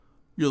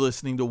You're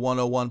listening to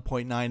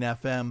 101.9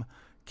 FM,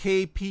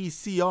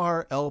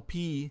 KPCR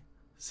LP,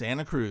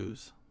 Santa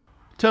Cruz.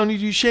 Tony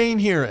Duchesne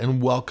here,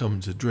 and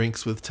welcome to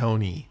Drinks with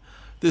Tony.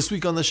 This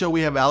week on the show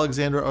we have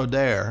Alexandra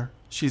Auder.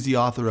 She's the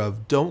author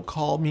of Don't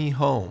Call Me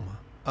Home,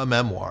 a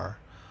memoir.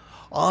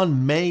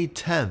 On May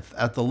 10th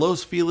at the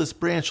Los Feliz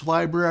Branch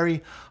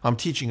Library, I'm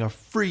teaching a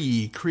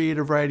free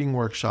creative writing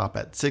workshop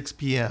at 6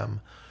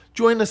 p.m.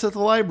 Join us at the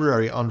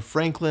library on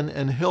Franklin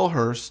and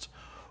Hillhurst,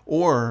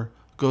 or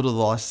go to the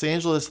Los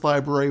Angeles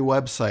Library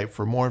website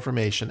for more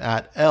information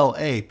at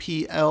lapl.org.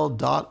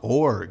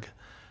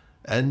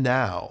 And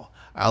now,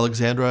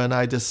 Alexandra and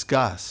I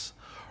discuss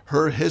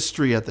her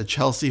history at the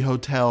Chelsea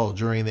Hotel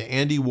during the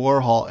Andy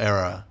Warhol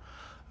era,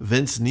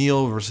 Vince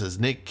Neil versus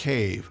Nick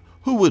Cave,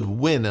 who would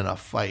win in a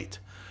fight,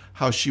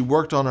 how she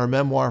worked on her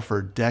memoir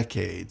for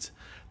decades,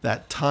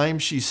 that time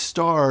she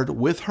starred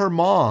with her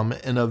mom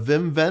in a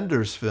Wim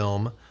Wenders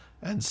film,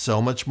 and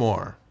so much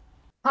more.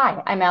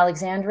 Hi, I'm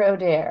Alexandra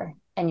Auder,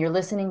 and you're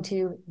listening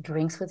to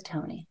Drinks with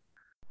Tony.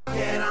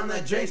 Get on the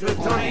Drinks with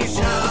Tony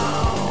show.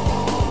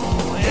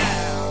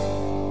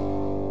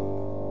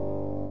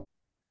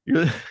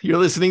 Yeah. You're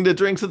listening to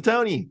Drinks with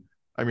Tony.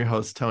 I'm your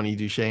host, Tony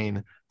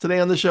Duchesne. Today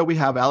on the show, we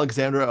have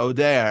Alexandra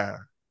Auder.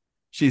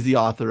 She's the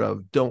author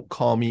of Don't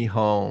Call Me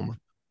Home.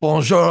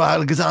 Bonjour,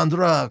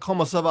 Alexandra.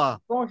 Comment ça va?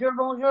 Bonjour,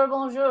 bonjour,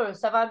 bonjour.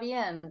 Ça va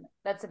bien.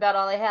 That's about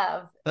all I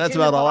have. That's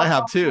about all I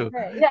have, too.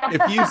 Yeah.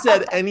 If you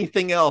said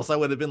anything else, I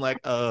would have been like,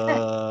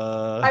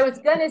 I was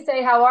going to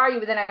say, how are you?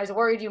 But then I was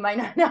worried you might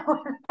not know.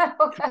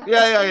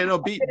 Yeah.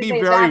 Be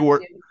very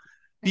worried.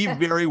 Be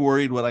very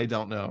worried what I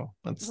don't know.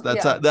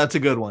 That's a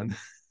good one.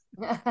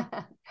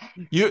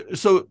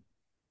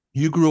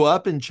 You grew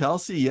up in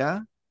Chelsea,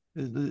 yeah?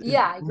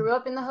 Yeah, I grew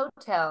up in the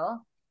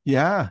hotel.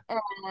 Yeah.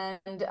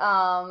 And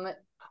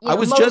I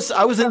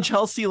was in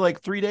Chelsea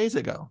like 3 days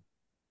ago.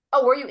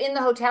 Oh, were you in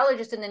the hotel or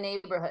just in the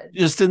neighborhood?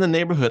 Just in the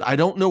neighborhood. I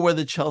don't know where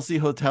the Chelsea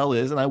Hotel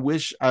is, and I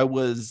wish I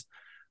was.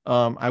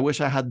 I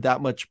wish I had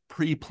that much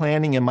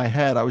pre-planning in my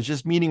head. I was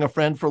just meeting a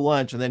friend for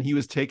lunch, and then he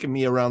was taking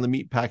me around the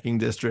meatpacking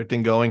district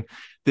and going,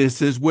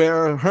 "This is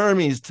where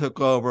Hermes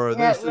took over.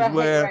 This is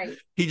where." Right.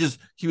 He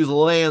was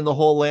laying the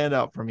whole land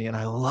out for me, and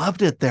I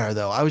loved it there.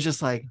 Though I was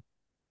just like,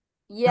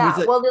 yeah.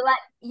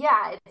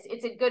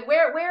 It's a good.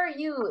 Where are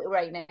you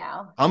right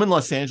now? I'm in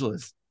Los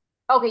Angeles.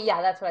 Okay,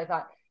 yeah, that's what I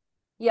thought.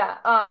 Yeah,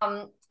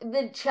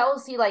 the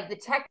Chelsea,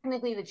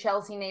 technically the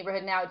Chelsea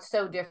neighborhood now, it's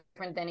so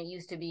different than it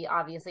used to be,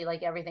 obviously,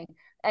 like everything.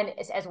 And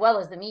as well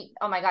as the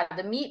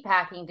meat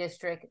packing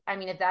district. I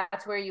mean, if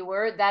that's where you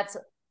were,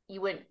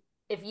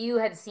 if you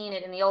had seen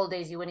it in the old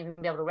days, you wouldn't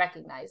even be able to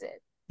recognize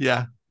it.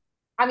 Yeah.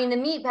 I mean, the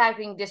meat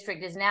packing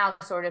district is now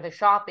sort of a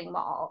shopping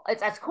mall.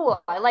 That's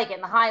cool. I like it.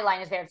 And the High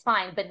Line is there. It's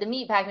fine. But the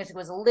meat packing district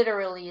was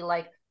literally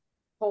like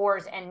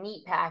whores and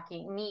meat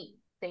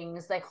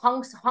things, like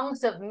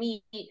hunks of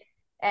meat.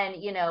 And,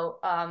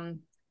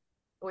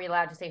 were you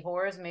allowed to say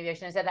whores? Maybe I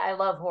shouldn't have said that. I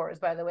love whores,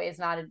 by the way. It's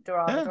not a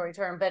derogatory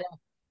term, but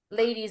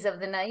ladies of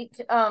the night.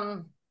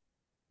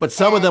 But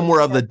some of them were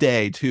of the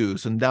day, too.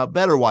 So now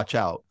better watch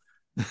out.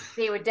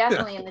 They were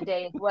definitely in the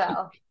day as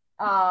well.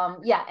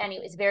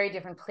 Anyway, it's a very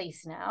different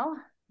place now.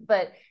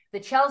 But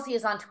the Chelsea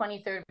is on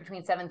 23rd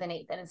between 7th and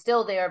 8th. And it's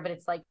still there, but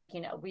it's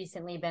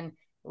recently been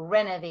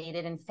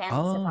renovated and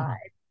fancified.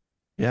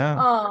 Yeah.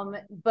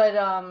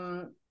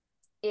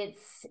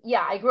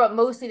 I grew up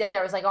mostly there.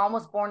 I was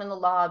almost born in the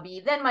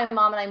lobby. Then my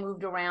mom and I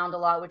moved around a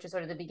lot, which is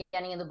sort of the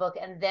beginning of the book.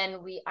 And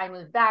then I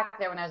moved back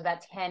there when I was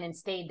about 10 and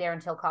stayed there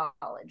until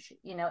college,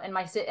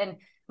 and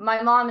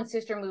my mom and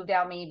sister moved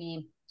out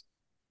maybe,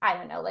 I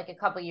don't know, a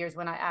couple of years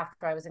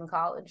after I was in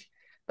college.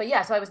 But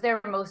yeah, so I was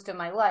there most of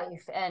my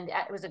life, and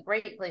it was a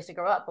great place to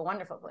grow up, a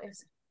wonderful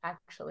place,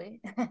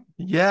 actually.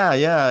 Yeah.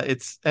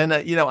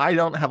 I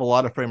don't have a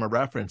lot of frame of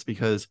reference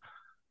because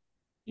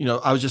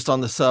I was just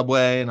on the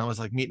subway and I was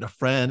meeting a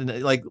friend,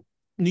 and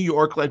New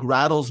York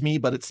rattles me,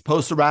 but it's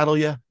supposed to rattle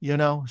you,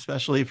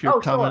 especially if you're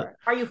coming. Sure.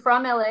 Are you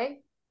from LA?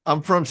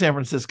 I'm from San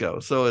Francisco.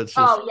 So it's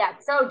just,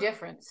 so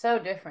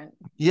different.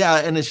 Yeah.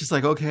 And it's just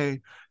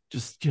okay,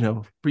 just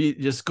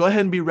go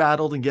ahead and be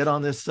rattled and get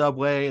on this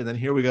subway. And then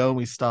here we go. And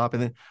we stop.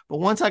 But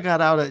once I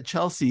got out at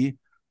Chelsea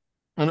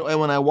and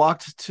when I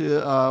walked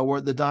to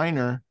where the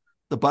diner,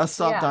 the bus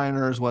stop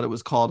diner is what it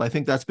was called. I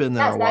think that's been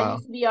there a while. That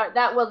used to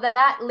be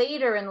that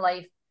later in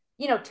life,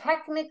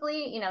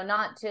 technically,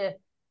 not to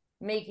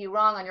make you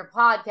wrong on your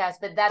podcast,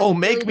 but that's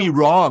make me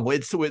wrong.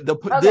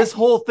 This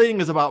whole thing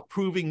is about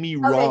proving me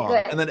wrong,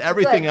 good. And then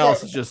everything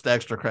else is just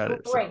extra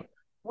credit. Great. So.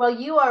 Well,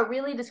 you are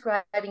really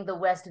describing the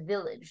West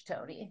Village,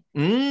 Tony.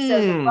 So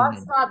the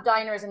bus stop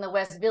diner is in the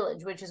West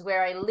Village, which is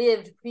where I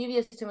lived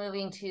previous to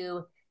moving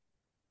to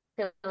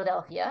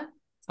Philadelphia.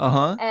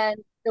 And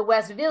the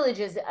West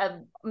Village is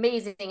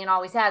amazing and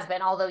always has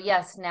been. Although,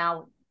 yes,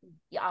 now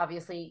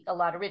obviously a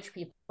lot of rich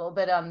people,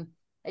 but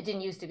it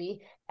didn't used to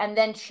be. And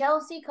then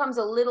Chelsea comes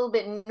a little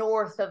bit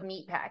north of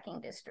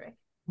Meatpacking District.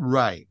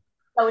 Right.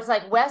 So it's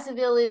West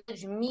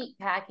Village,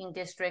 Meatpacking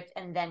District,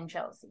 and then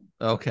Chelsea.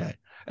 Okay.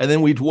 And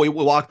then we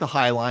walked the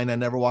High Line. I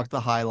never walked the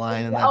High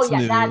Line, and that's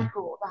new. That's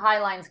cool. The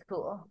Highline's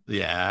cool.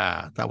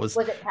 Yeah, that was.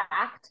 Was it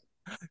packed?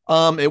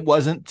 It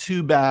wasn't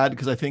too bad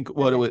because I think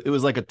what Okay. it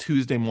was like a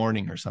Tuesday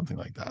morning or something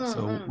like that.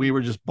 So we Mm-hmm.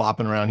 were just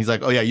bopping around. He's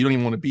like, "Oh yeah, you don't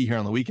even want to be here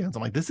on the weekends."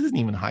 I'm like, "This isn't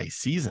even high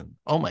season."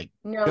 Oh my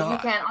No, you God.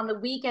 can't. On the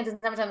weekends and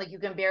summertime, like you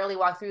can barely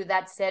walk through.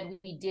 That said,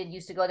 we did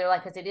used to go there,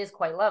 like, because it is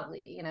quite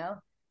lovely,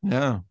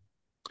 Yeah.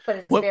 but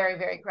it's What very,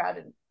 very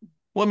crowded.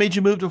 what made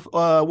you move to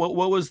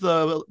what was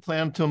the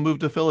plan to move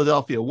to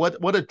Philadelphia?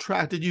 What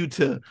attracted you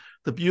to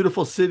the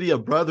beautiful city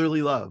of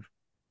brotherly love?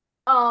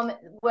 Um,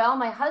 well,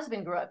 my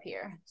husband grew up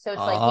here, so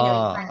it's like,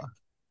 Ah,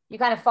 you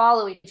kind of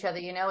follow each other,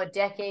 a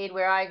decade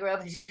where I grew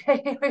up, a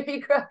decade where he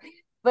grew up.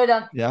 But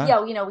yeah.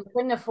 yeah, we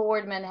couldn't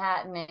afford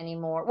Manhattan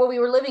anymore. Well, we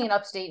were living in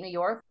upstate New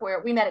York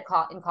where we met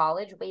in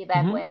college way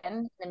back Hmm. when,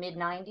 in the mid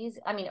 90s.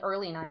 I mean,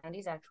 early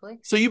 90s actually.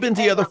 So you've been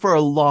And together for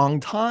a long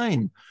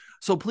time.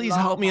 So please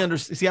help long me time.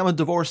 understand. See, I'm a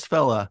divorced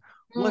fella.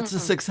 What's the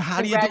Mm, six?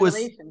 How do you do a?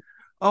 congratulations.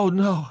 Oh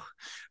no.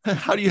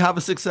 How do you have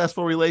a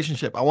successful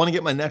relationship? I want to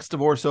get my next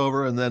divorce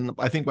over, and then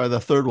I think by the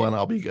third one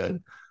I'll be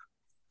good.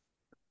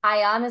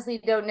 I honestly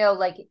don't know.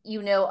 Like,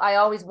 I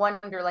always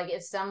wonder, like,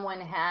 if someone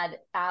had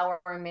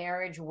our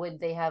marriage, would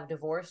they have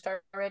divorced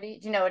already?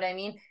 Do you know what I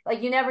mean?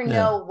 Like, you never Yeah.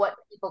 know what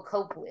people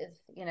cope with.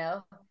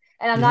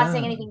 And I'm not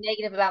saying Yeah. anything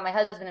negative about my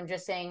husband. I'm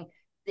just saying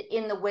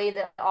in the way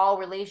that all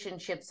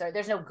relationships are,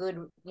 there's no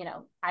good,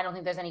 I don't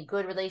think there's any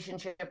good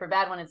relationship or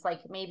bad one. It's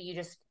like maybe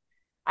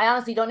I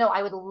honestly don't know.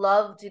 I would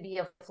love to be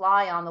a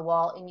fly on the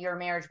wall in your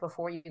marriage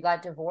before you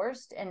got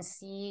divorced and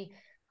see,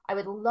 I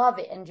would love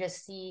it and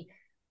just see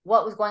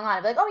what was going on.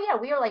 I'd be like, oh yeah,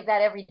 we are like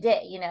that every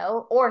day,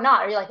 or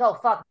not. Or you're like, oh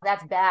fuck,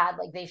 that's bad.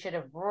 Like they should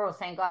have, oh,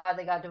 thank God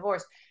they got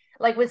divorced.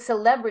 Like with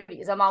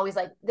celebrities, I'm always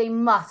like, they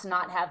must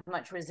not have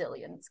much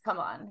resilience. Come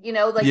on,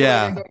 like the way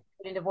they're Yeah.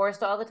 getting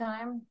divorced all the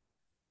time.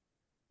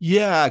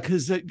 Yeah,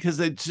 because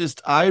it's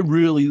just I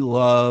really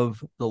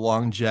love the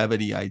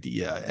longevity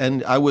idea,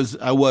 and I was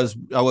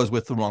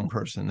with the wrong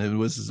person.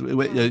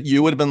 Mm.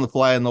 You would have been the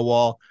fly on the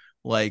wall,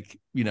 like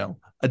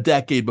a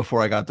decade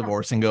before I got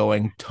divorced, and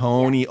going, Yeah.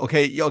 Tony,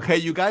 okay,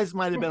 you guys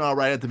might have been all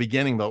right at the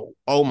beginning, but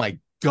oh my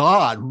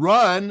God,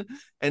 run!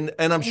 And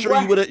I'm sure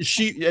you What? would have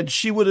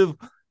she would have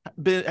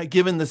been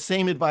given the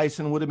same advice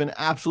and would have been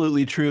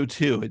absolutely true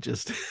too. It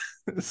just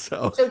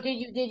so So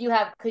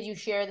could you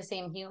share the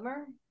same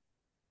humor?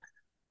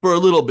 for a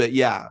little bit,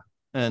 yeah.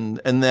 And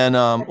then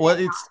But well,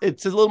 then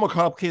it's a little more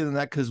complicated than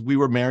that because we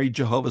were married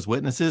Jehovah's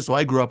Witnesses. So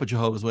I grew up a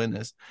Jehovah's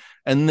Witness.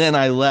 And then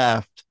I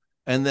left.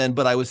 And then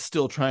but I was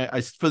still trying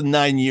for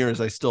 9 years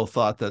I still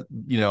thought that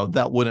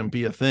that wouldn't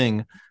be a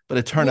thing, but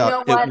it turned You out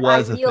know it what? I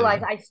was a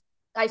realized thing.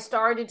 I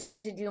started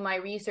to do my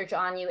research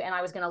on you and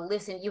I was going to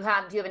listen. Do you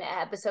have an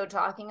episode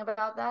talking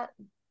about that?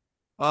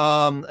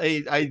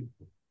 I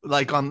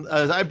like on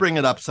I bring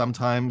it up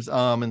sometimes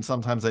and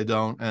sometimes I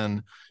don't,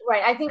 and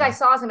Right. I think I yeah.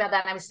 saw something about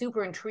that and I was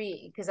super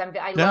intrigued because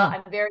Yeah.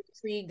 I'm very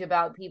intrigued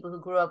about people who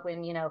grew up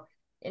in,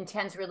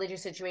 intense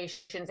religious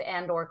situations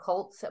and or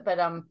cults. But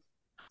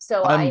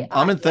so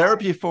I'm in yeah.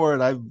 therapy for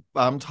it.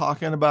 I'm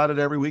talking about it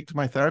every week to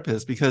my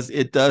therapist because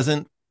it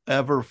doesn't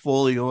ever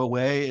fully go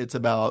away. It's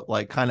about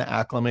like kind of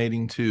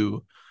acclimating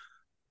to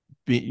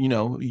be,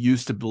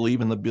 used to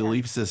believe in the Yeah.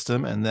 belief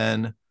system, and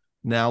then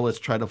now let's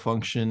try to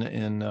function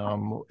in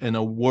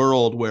a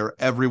world where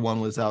everyone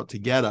was out to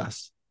get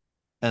us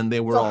and they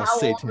were So all how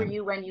old were Satan.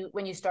 you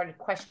when you started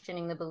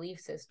questioning the belief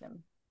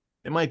system?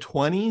 In my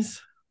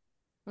 20s,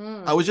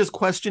 I was Mm, just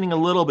questioning a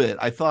little bit.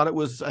 I thought it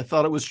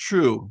was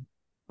true,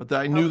 but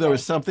I knew there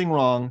was okay. something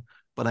wrong.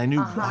 But I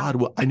knew Uh-huh.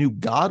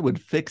 God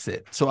would fix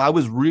it. So I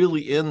was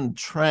really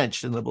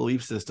entrenched in the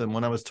belief system.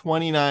 When I was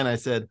 29, I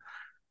said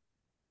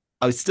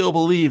I still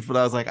believed, but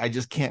I was like, I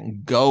just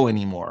can't go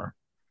anymore.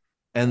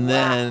 And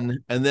Wow.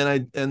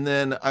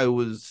 then I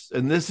was,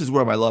 and this is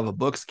where my love of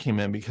books came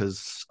in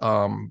because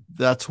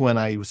that's when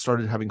I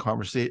started having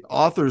conversation.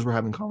 Authors were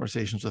having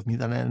conversations with me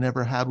that I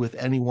never had with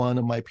any one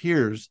of my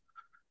peers.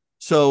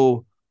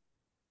 So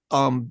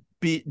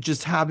be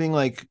just having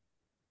like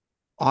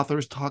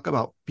authors talk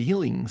about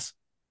feelings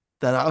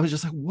that I was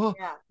just like, whoa,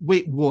 Yeah.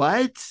 wait,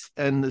 what?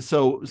 And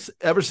so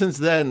ever since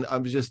then,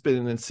 I've just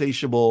been an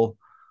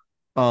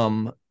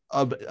um,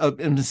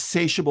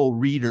 insatiable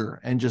reader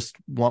and just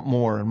want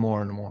more and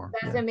more and more.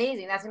 That's Yeah.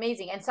 amazing. That's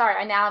amazing. And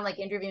sorry, now I'm like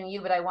interviewing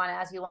you, but I want to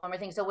ask you one more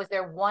thing. So was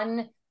there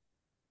one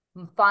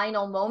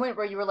final moment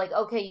where you were like,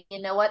 okay,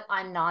 you know what?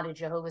 I'm not a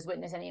Jehovah's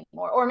Witness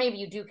anymore. Or maybe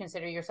you do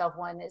consider yourself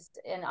one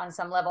on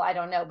some level. I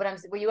don't know. But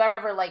were you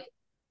ever like,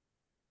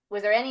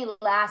 was there any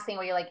last thing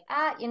where you're like,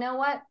 you know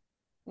what?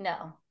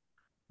 No.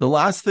 The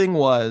last thing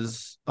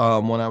was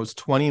when I was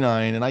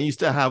 29, and I used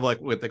to have like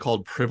what they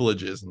called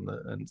privileges,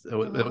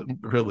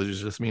 Mm-hmm.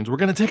 privileges just means we're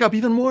going to take up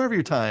even more of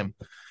your time.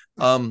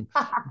 Um,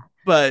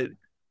 but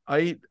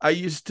I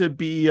used to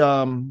be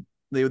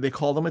they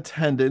call them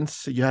attendants.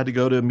 So you had to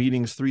go to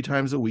meetings 3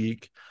 times a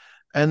week,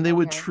 and Okay. they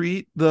would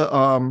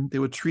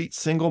treat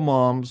single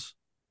moms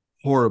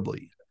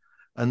horribly,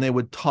 and they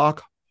would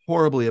talk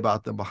horribly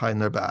about them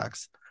behind their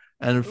backs.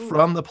 And Ooh.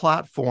 from the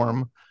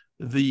platform,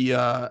 the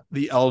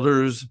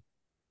elders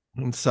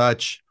and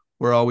such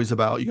we're always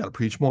about, you got to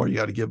preach more, you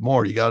got to give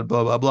more, you got to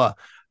blah, blah, blah.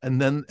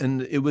 And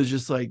it was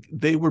just like,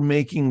 they were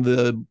making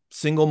the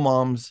single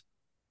moms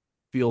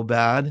feel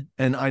bad.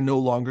 And I no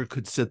longer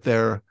could sit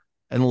there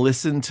and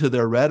listen to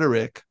their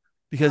rhetoric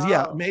because,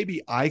 yeah, Oh,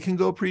 maybe I can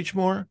go preach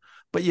more,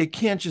 but you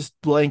can't just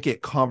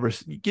blanket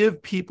converse,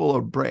 give people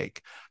a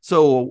break.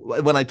 So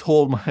when I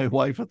told my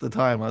wife at the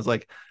time, I was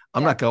like,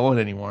 I'm yeah. not going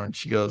anymore. And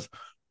she goes,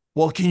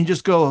 well, can you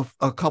just go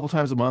a couple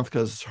times a month?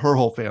 Because her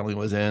whole family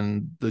was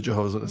in the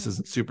Jehovah's Witnesses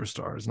and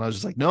Superstars. And I was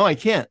just like, no, I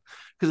can't.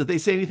 Because if they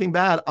say anything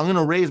bad, I'm going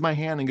to raise my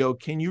hand and go,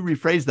 can you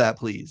rephrase that,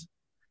 please?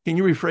 Can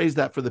you rephrase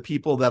that for the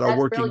people that are That's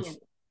working?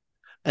 brilliant.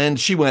 And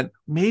she went,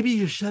 maybe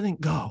you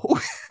shouldn't go.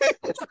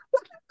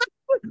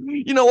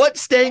 You know what?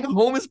 Staying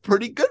home is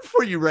pretty good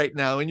for you right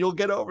now, and you'll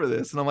get over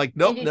this. And I'm like, And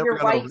nope, did never your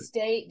got over wife it.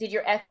 stay? Did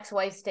your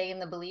ex-wife stay in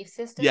the belief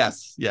system?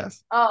 Yes,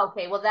 yes. Oh,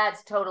 okay. Well,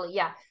 that's totally,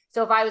 yeah.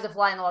 So if I was a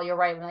fly on the wall, you're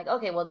right. I'm like,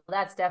 okay, well,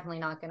 that's definitely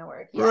not going to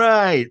work. Yeah.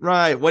 Right,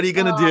 right. What are you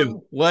gonna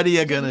do? What are you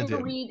Did gonna you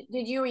do? read?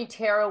 Did you read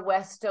Tara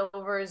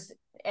Westover's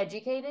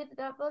Educated,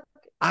 that book?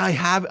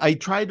 I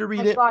tried to read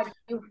My it. God,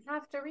 you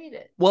have to read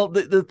it. Well,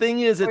 the thing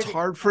is, Or it's is it too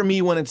hard for funny?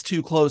 me when it's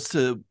too close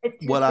to It's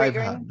too what I've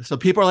triggering. had. So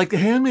people are like, The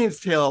Handmaid's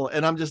Tale.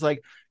 And I'm just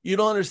like, you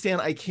don't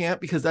understand. I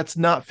can't, because that's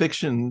not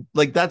fiction.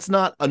 Like, that's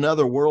not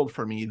another world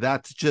for me.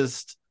 That's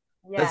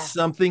Yes.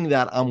 something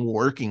that I'm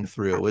working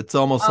through. It's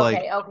almost like,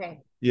 Okay, okay.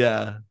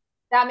 yeah.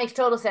 That makes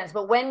total sense.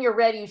 But when you're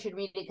ready, you should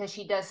read it because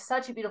she does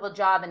such a beautiful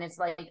job, and it's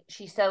like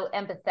she's so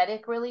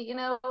empathetic, really, you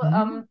know.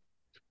 Mhm.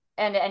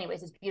 And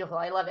anyways, it's beautiful.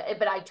 I love it.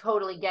 But I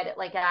totally get it.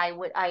 Like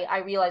I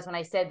realized when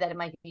I said that it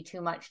might be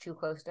too much, too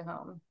close to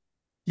home.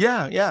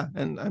 Yeah, yeah.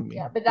 And I Yeah,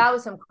 mean, but that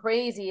was some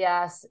crazy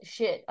ass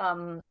shit.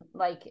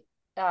 Like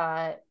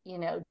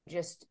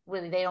just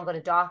really they don't go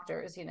to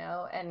doctors,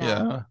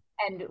 yeah.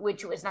 and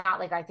which was not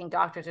like I think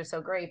doctors are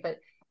so great, but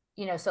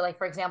so like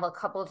for example, a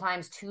couple of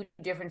times two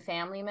different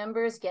family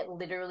members get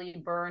literally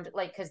burned,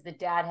 like because the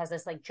dad has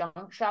this like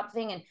junk shop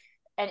thing,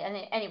 and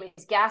anyways,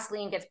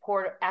 gasoline gets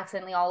poured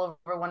accidentally all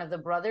over one of the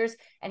brothers,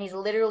 and he's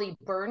literally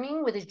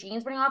burning with his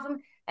jeans burning off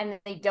him, and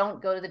they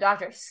don't go to the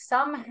doctor.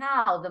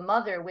 Somehow the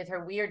mother with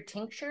her weird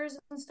tinctures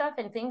and stuff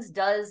and things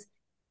does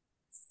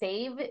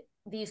save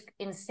these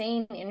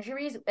insane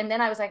injuries. And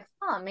then I was like,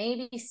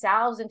 maybe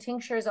salves and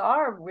tinctures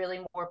are really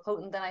more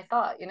potent than I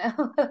thought.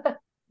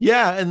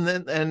 Yeah,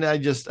 and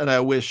I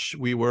wish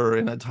we were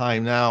in a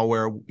time now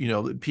where,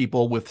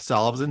 people with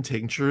salves and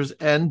tinctures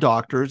and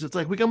doctors, it's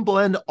like we can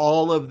blend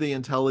all of the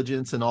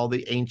intelligence and all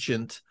the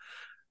ancient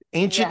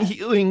Yes.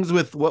 healings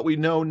with what we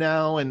know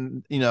now.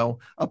 And,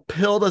 a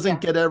pill doesn't Yeah.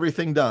 get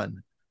everything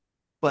done,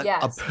 but a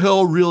Yes.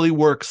 pill really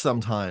works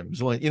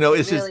sometimes when, It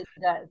it's just, really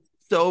does.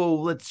 so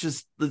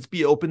let's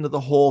be open to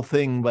the whole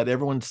thing. But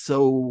everyone's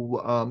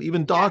so,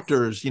 even Yes.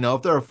 doctors,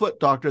 if they're a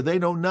foot doctor, they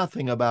know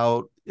nothing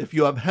about if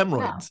you have No.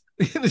 hemorrhoids.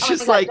 It's Oh my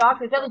just God, like,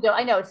 doctors definitely don't.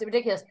 I know it's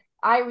ridiculous.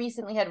 I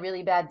recently had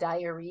really bad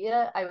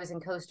diarrhea. I was in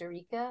Costa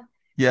Rica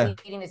yeah.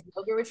 leading this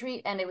yoga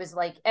retreat, and it was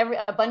like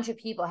a bunch of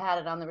people had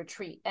it on the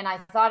retreat, and I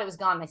thought it was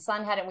gone. My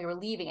son had it, and we were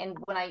leaving. And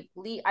when I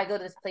leave, I go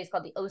to this place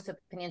called the Osa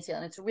Peninsula,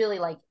 and it's really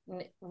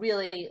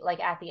like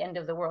at the end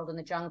of the world in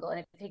the jungle, and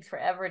it takes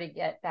forever to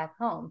get back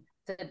home.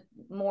 It's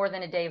more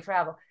than a day of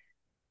travel.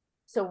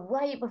 So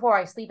right before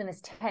I sleep in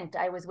this tent,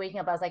 I was waking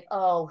up. I was like,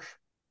 oh,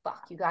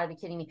 fuck, you gotta be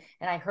kidding me.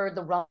 And I heard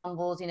the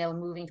rumbles,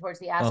 moving towards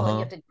the asshole. And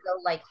you Uh-huh. have to go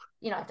like,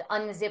 have to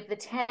unzip the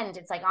tent.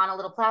 It's like on a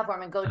little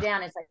platform and go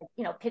down. It's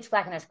like, pitch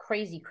black and there's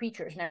crazy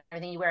creatures and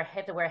everything. You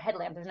have to wear a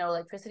headlamp. There's no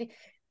electricity.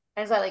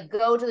 And so I like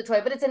go to the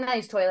toilet, but it's a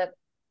nice toilet.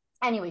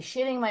 Anyway,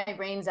 shitting my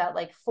brains out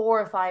like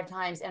 4 or 5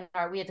 times. And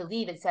we had to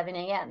leave at 7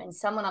 a.m. And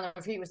someone on the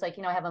retreat was like,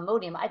 I have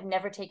Imodium. I've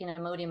never taken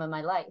Imodium in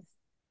my life.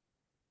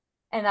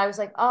 And I was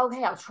like, oh,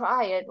 okay, I'll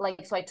try it.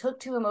 Like, so I took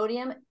 2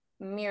 Imodium,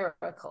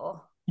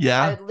 miracle. I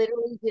Yeah.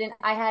 literally didn't,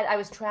 I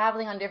was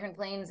traveling on different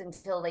planes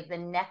until like the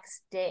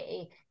next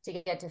day to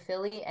get to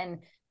Philly and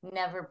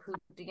never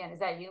pooped again. Is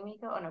that you,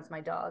 Miko? Oh no, it's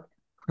my dog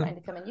trying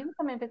to come in. You can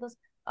come in, Pickles.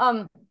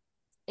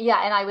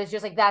 Yeah, and I was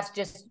just like, that's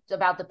just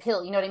about the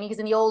pill, you know what I mean? Because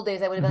in the old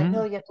days I would have been like,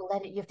 no, Mhm. you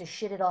have to you have to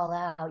shit it all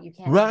out. You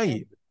can't just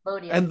drink Right.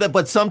 Imodium.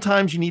 But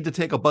sometimes you need to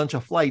take a bunch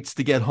of flights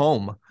to get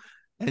home,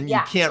 and you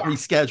Yeah, can't yeah.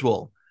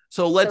 reschedule.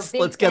 So So let's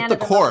big get fan the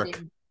of cork.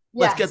 Imodium.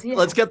 Let's Yes, get yeah.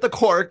 let's get the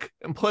cork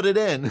and put it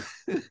in.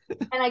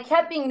 And I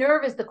kept being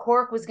nervous the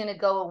cork was going to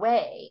go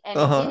away, and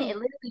it didn't. Uh-huh. It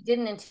literally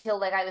didn't until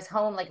like I was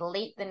home like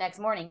late the next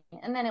morning,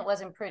 and then it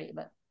wasn't pretty.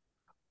 But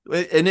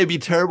And it'd be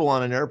terrible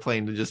on an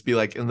airplane to just be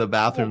like in the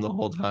bathroom oh, the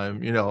whole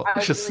time, I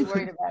It's was just really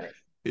worried about it.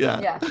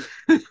 yeah.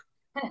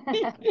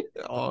 Yeah.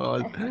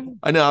 Oh,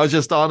 I know. I was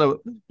just on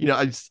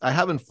I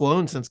haven't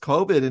flown since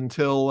COVID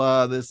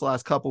until this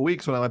last couple of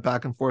weeks when I went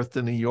back and forth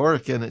to New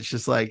York, and it's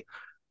just like,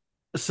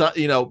 so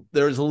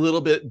there's a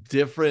little bit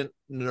different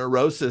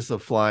neurosis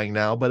of flying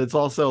now, but it's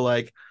also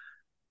like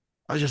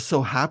I was just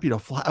so happy to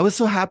fly. I was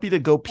so happy to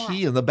go Yeah,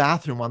 pee in the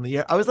bathroom on the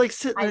air. I was like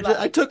sitting I there.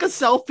 love I it. took a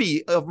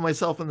selfie of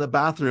myself in the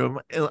bathroom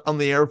on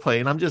the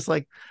airplane. I'm just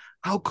like,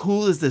 how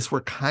cool is this?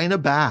 We're kind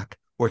of back.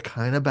 We're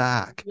kind of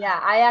back. Yeah,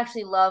 I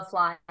actually love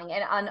flying,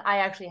 and I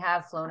actually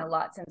have flown a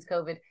lot since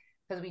COVID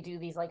because we do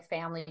these like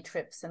family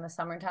trips in the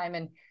summertime.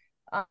 And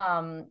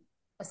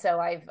so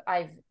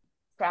I've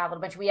traveled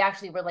a bunch. We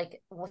actually were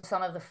like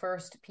some of the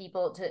first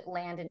people to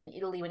land in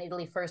Italy when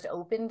Italy first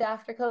opened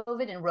after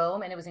COVID in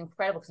Rome. And it was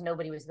incredible because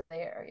nobody was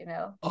there, you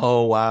know?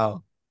 Oh,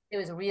 wow. It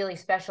was really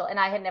special. And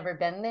I had never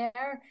been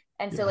there.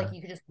 And so like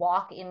you could just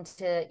walk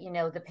into, you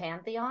know, the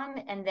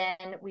Pantheon. And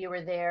then we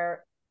were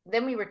there.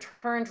 Then we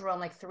returned to Rome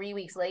like 3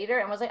 weeks later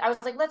and I was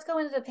like, let's go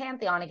into the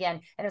Pantheon again.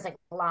 And it was like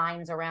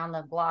lines around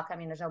the block. I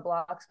mean, there's no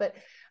blocks, but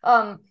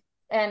it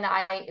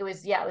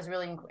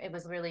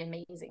was really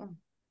amazing.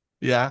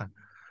 Yeah.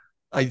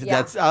 I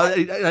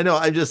know.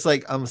 I'm just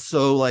like, I'm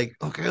so like,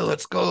 okay,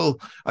 let's go.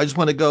 I just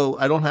want to go.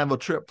 I don't have a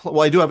trip.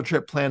 Well, I do have a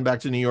trip planned back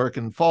to New York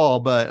in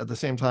fall, but at the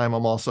same time,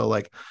 I'm also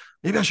like,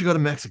 maybe I should go to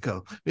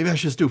Mexico. Maybe I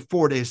should just do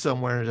 4 days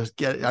somewhere and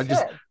just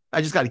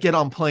I just got to get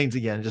on planes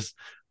again. Just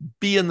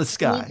be in the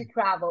sky. You need to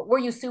travel. Were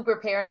you super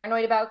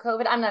paranoid about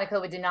COVID? I'm not a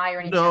COVID denier or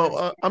anything.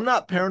 No, I'm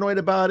not paranoid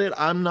about it.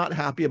 I'm not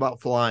happy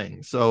about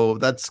flying. So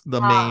that's the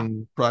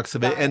main crux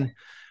of it.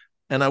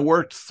 And I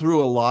worked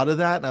through a lot of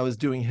that. And I was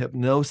doing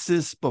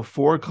hypnosis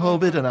before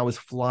COVID and I was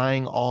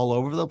flying all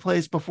over the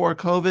place before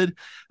COVID.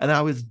 And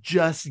I was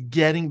just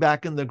getting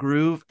back in the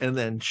groove and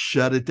then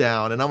shut it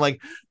down. And I'm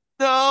like,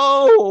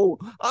 no,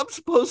 I'm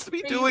supposed to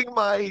be doing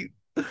my...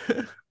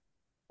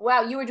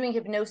 Wow, you were doing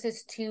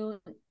hypnosis to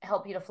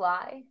help you to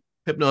fly?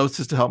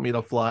 Hypnosis to help me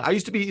to fly. I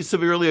used to be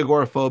severely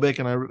agoraphobic,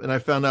 and I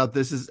found out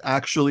this is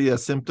actually a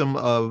symptom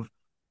of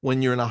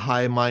when you're in a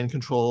high mind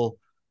control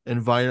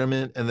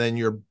environment and then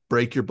you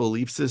break your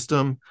belief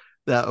system,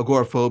 that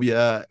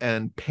agoraphobia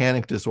and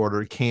panic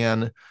disorder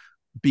can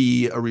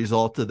be a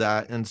result of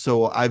that. And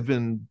so I've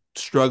been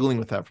struggling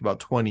with that for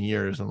about 20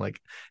 years. And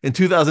like in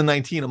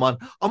 2019, I'm on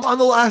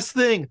the last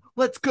thing.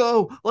 Let's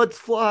go. Let's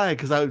fly.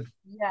 Cause I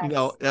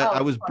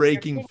was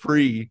breaking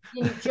free.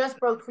 You just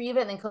broke free of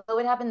it and then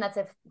COVID happened. That's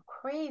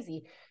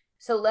crazy.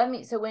 So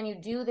when you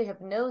do the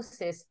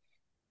hypnosis,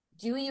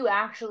 do you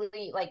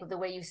actually, like the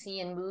way you see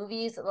in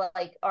movies,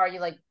 like, are you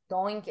like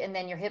going and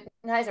then you're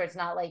hypnotized, or it's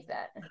not like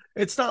that?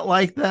 It's not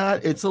like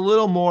that. It's a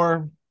little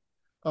more,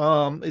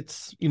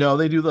 it's,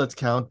 they do let's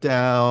count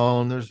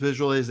down, there's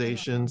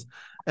visualizations,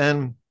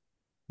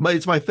 but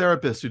it's my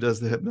therapist who does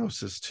the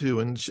hypnosis too.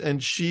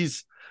 And she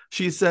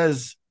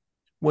says,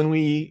 when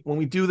we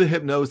do the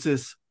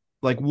hypnosis,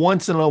 like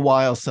once in a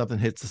while, something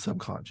hits the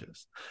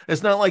subconscious.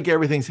 It's not like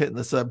everything's hitting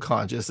the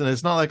subconscious, and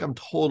it's not like I'm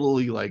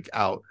totally like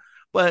out,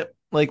 but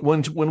like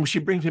when she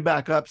brings me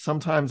back up,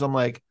 sometimes I'm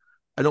like,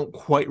 I don't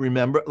quite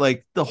remember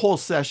like the whole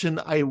session.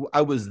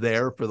 I was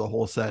there for the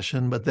whole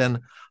session, but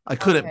then I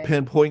couldn't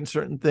pinpoint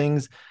certain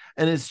things.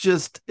 And I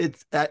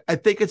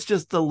think it's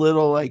just a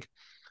little like,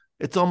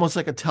 it's almost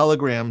like a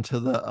telegram to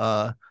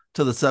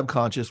the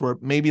subconscious where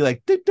maybe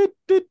like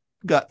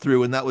got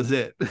through and that was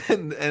it.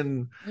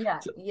 and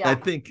I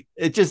think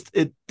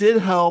it did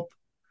help,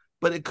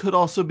 but it could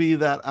also be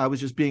that I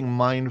was just being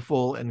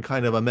mindful and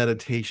kind of a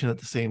meditation at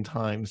the same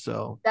time.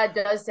 So that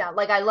does sound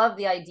like, I love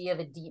the idea of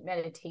a deep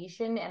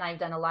meditation, and I've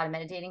done a lot of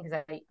meditating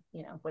because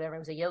I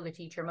was a yoga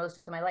teacher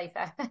most of my life.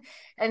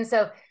 And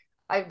so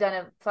I've done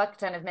a fuck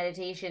ton of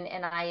meditation,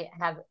 and I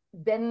have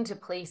been to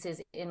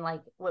places in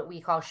like what we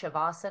call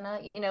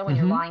shavasana, when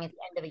you're lying at the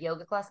end of a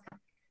yoga class.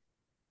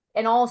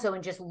 And also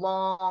in just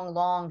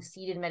long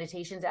seated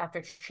meditations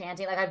after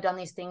chanting. Like I've done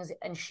these things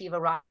in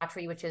Shiva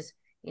Ratri, which is,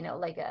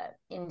 like a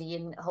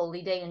Indian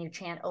holy day, and you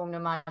chant Om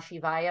Namah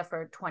Shivaya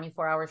for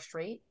 24 hours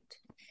straight.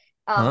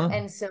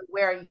 And so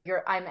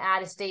I'm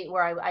at a state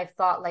where I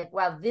thought like,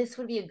 wow, this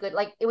would be a good,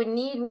 like it would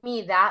need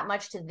me that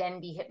much to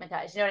then be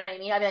hypnotized. You know what I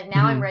mean? I'd be like,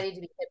 now I'm ready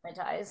to be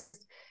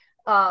hypnotized.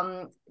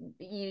 I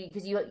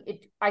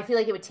feel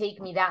like it would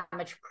take me that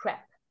much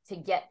prep to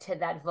get to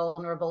that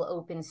vulnerable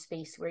open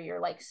space where you're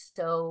like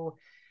so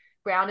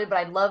grounded. But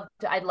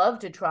I'd love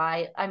to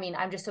try. I mean,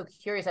 I'm just so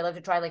curious. I'd love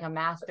to try like a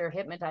master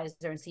hypnotizer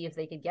and see if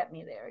they could get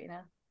me there,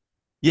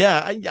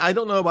 Yeah, I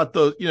don't know about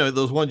those,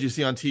 those ones you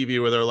see on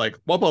TV where they're like,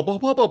 blah, blah, blah,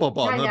 blah, blah, blah,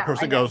 blah, and the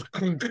person goes,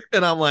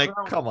 and I'm like,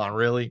 come on,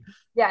 really?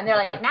 Yeah, and they're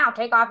like, now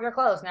take off your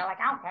clothes. And they're like,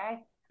 okay.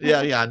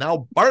 Yeah,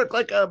 now bark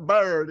like a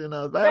bird,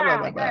 blah,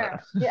 blah, blah.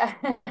 Yeah.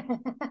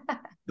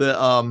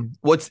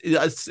 What's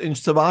in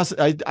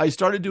Savasana, I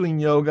started doing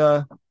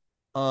yoga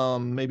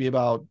maybe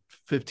about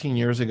 15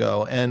 years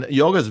ago, and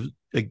yoga is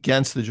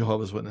against the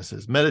Jehovah's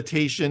Witnesses.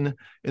 Meditation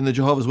in the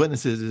Jehovah's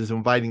Witnesses is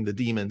inviting the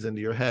demons into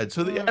your head.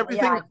 So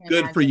everything's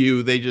good for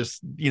you. They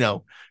just,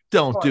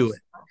 don't do it.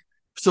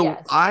 So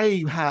yes.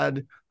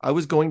 I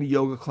was going to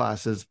yoga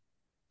classes,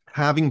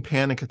 having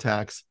panic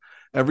attacks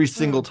every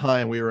single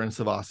time we were in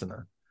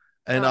Savasana.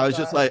 And I was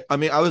just like,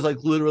 I was like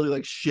literally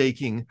like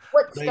shaking.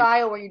 What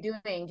style were you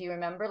doing? Do you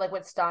remember? Like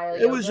what style?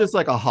 It was just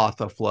like a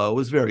hatha flow. It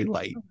was very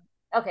light.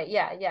 Okay.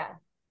 Yeah.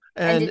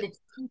 And did the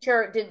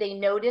teacher, did they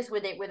notice? Were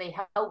they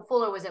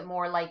helpful, or was it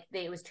more like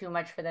it was too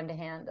much for them to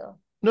handle?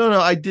 No,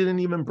 I didn't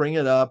even bring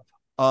it up.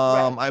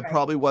 I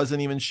probably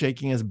wasn't even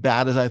shaking as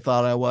bad as I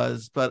thought I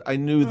was, but I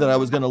knew that I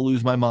was going to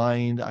lose my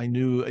mind. I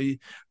knew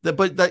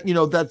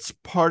that, that's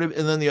part of,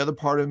 and then the other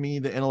part of me,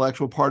 the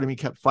intellectual part of me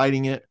kept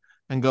fighting it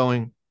and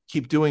going,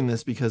 keep doing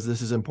this because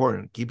this is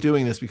important. Keep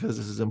doing this because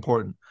this is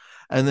important.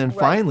 And then Right.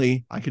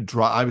 finally I could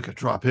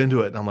drop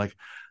into it. And I'm like,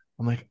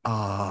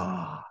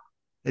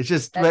 it's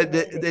just,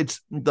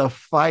 it's the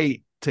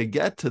fight to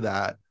get to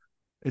that.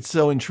 It's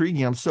so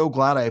intriguing. I'm so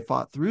glad I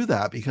fought through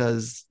that,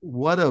 because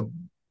what a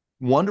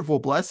wonderful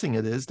blessing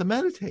it is to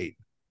meditate.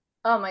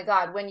 Oh my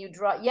God. When you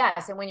draw,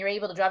 yes. And when you're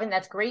able to drop in,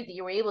 that's great that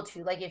you were able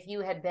to. Like if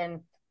you had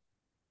been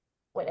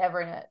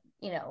whatever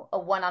in a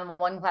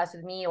one-on-one class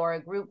with me or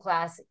a group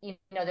class,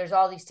 there's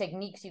all these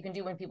techniques you can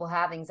do when people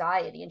have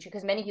anxiety, and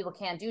because many people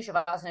can't do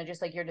Shavasana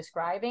just like you're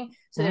describing.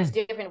 So there's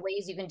different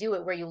ways you can do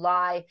it, where you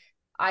lie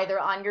either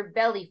on your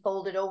belly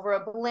folded over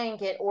a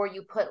blanket, or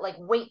you put like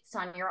weights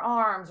on your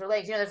arms or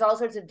legs. There's all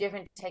sorts of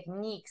different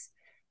techniques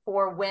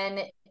for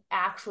when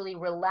actually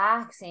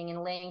relaxing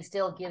and laying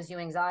still gives you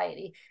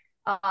anxiety.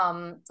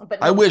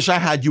 But I wish I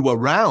had you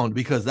around,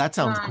 because that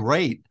sounds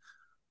great.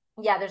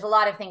 Yeah, there's a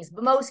lot of things,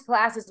 but most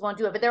classes won't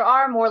do it. But there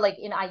are more like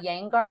in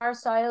Iyengar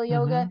style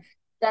yoga.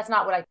 That's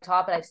not what I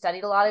taught, but I've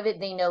studied a lot of it.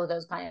 They know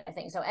those kind of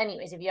things. So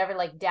anyways, if you ever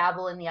like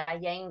dabble in the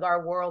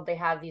Iyengar world, they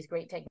have these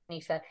great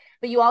techniques for that.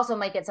 But you also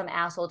might get some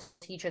asshole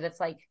teacher that's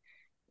like,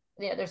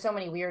 there's so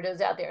many weirdos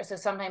out there. So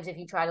sometimes if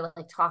you try to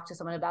like talk to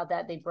someone about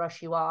that, they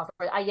brush you off.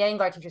 Or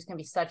Iyengar teachers can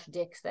be such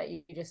dicks that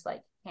you just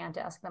like can't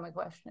ask them a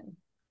question.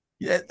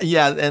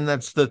 Yeah, and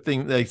that's the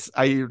thing. Like,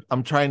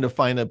 I'm trying to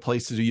find a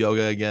place to do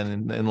yoga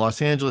again in Los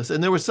Angeles,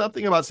 and there was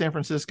something about San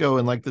Francisco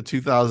in like the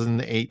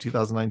 2008,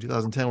 2009,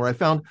 2010 where I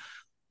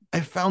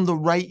found the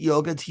right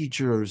yoga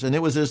teachers, and it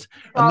was just,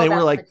 and they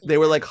were like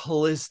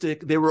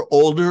holistic. They were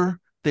older.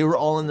 They were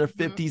all in their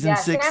 50s and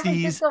 60s. San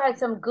Francisco had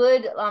some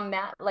good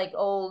like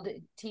old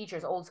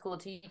school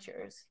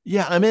teachers.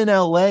 Yeah, I'm in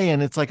LA,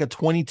 and it's like a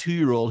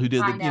 22-year-old who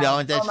did and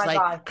that's like,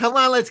 God. Come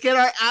on, let's get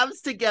our abs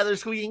together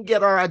so we can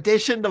get our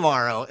audition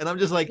tomorrow. And I'm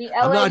just like,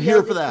 I'm not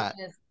here for that.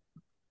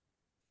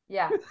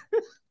 Yeah.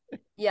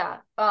 Yeah.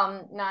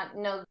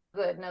 No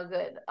good.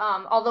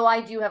 Although I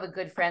do have a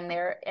good friend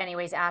there.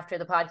 Anyways, after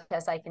the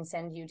podcast, I can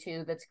send you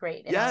to. That's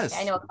great. And yes.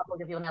 I know a couple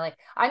of people in LA.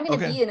 I'm going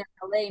to be in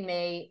LA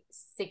May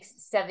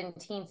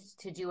 17th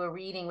to do a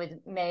reading with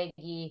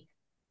Maggie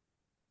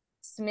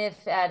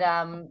Smith at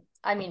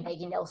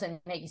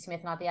Maggie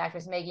Smith, not the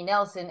actress, Maggie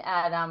Nelson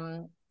at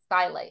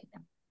Skylight.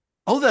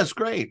 Oh, that's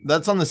great.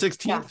 That's on the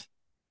 16th.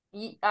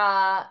 Yeah.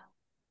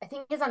 I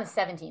think it's on the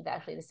 17th,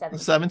 actually. The 17th. The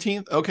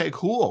 17th. Okay,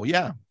 cool.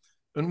 Yeah.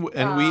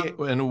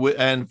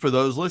 And for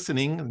those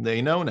listening,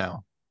 they know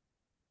now.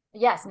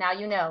 Yes, now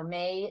you know.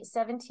 May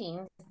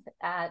 17th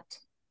at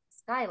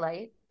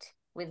Skylight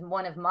with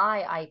one of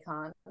my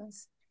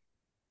icons,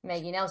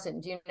 Maggie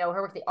Nelson. Do you know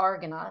her work? The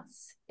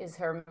Argonauts is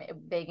her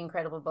big,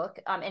 incredible book.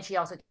 And she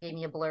also gave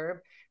me a blurb.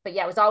 But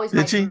yeah, it was always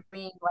my dream.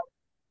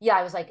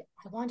 I was like,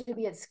 I wanted to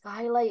be at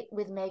Skylight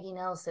with Maggie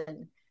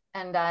Nelson.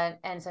 And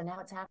so now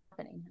it's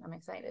happening. I'm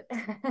excited.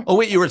 Oh,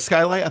 wait, you were at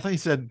Skylight? I thought you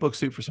said Book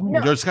Suit for someone.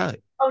 No. You're at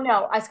Skylight. Oh,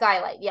 no,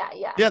 Skylight. Yeah.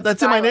 Yeah, that's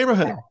Skylight. In my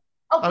neighborhood.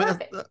 Oh,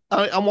 perfect.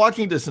 I'm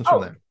walking distance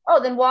from there.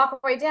 Oh, then walk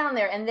right down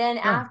there. And then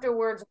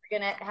afterwards, we're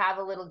going to have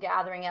a little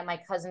gathering at my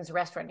cousin's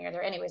restaurant near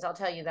there. Anyways, I'll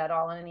tell you that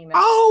all in an email.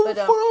 Oh,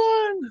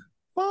 fun.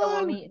 So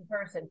we'll meet in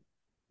person.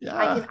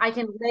 Yeah. I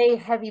can lay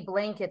heavy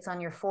blankets on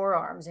your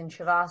forearms in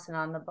Shavasana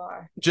on the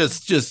bar.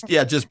 Just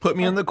put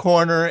me in the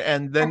corner,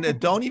 and then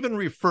don't even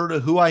refer to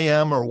who I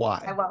am or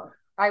why. I won't.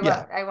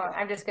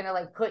 I'm just gonna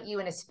like put you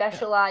in a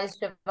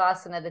specialized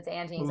Shavasana that's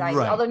anti-anxiety.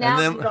 Right. Although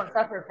now you don't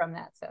suffer from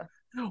that. So.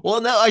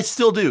 Well, no, I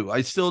still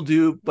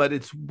do, but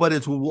it's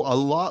a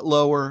lot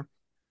lower,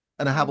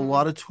 and I have a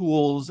lot of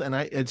tools, and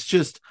I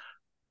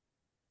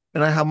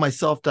have my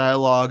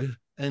self-dialogue.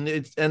 And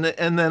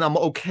then I'm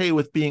okay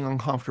with being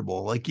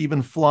uncomfortable. Like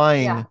even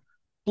flying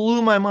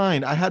blew my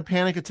mind. I had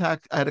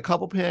a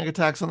couple panic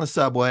attacks on the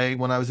subway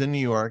when I was in New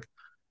York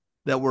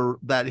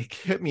that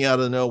hit me out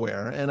of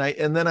nowhere.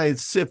 And then I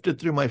sifted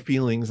through my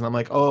feelings, and I'm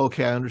like, oh,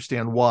 okay, I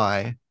understand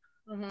why.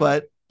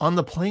 But on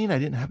the plane, I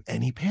didn't have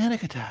any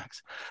panic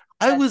attacks.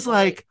 I was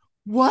like,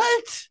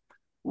 what?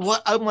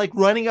 I'm like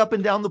running up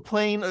and down the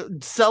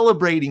plane,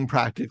 celebrating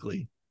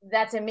practically.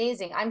 That's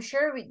amazing. I'm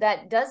sure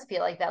that does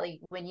feel like that.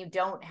 Like when you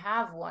don't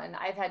have one,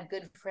 I've had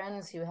good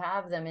friends who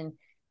have them, and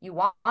you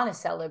want to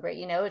celebrate.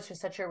 It's just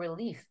such a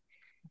relief.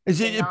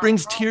 It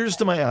brings tears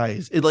to my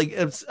eyes.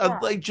 It's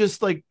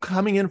just like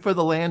coming in for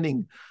the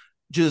landing.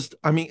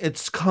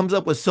 It comes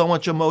up with so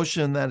much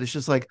emotion that it's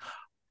just like,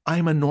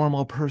 I'm a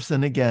normal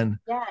person again.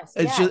 Yes.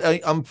 It's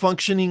just I'm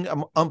functioning.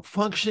 I'm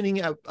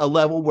functioning at a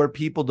level where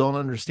people don't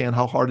understand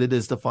how hard it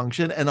is to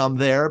function, and I'm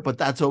there, but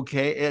that's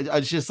okay.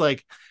 It's just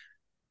like.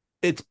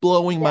 It's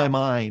blowing my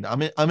mind.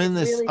 I'm in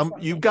this. Really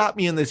you got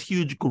me in this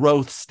huge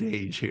growth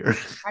stage here.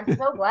 I'm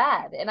so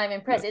glad, and I'm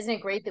impressed. Isn't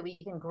it great that we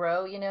can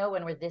grow?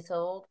 When we're this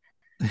old.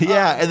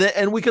 Yeah,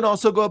 and we can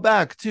also go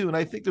back too. And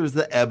I think there's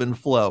the ebb and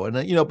flow, and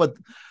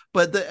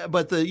but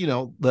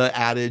the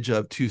adage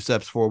of 2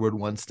 steps forward,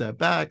 1 step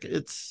back.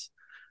 It's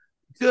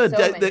good.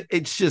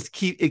 It's just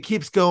it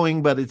keeps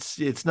going, but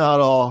it's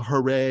not all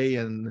hooray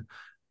and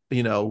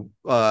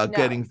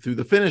getting through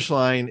the finish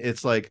line.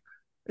 It's like.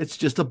 It's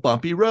just a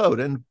bumpy road,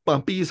 and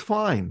bumpy is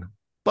fine.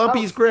 Oh,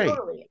 Bumpy's great.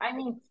 totally. I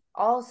mean,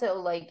 also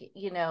like,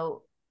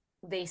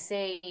 they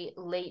say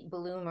late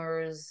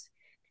bloomers,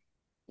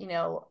 you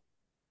know,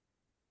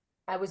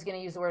 I was going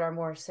to use the word are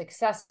more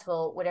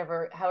successful,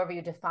 whatever, however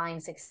you define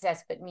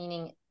success, but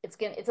meaning it's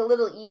a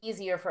little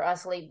easier for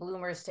us late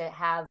bloomers to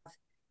have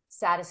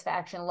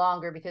satisfaction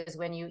longer because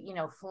when you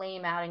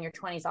flame out in your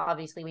 20s,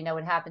 obviously we know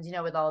what happens,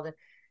 with all the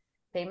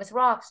famous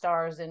rock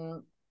stars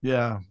and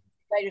Yeah.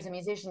 writers and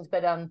musicians.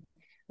 But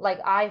like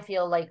I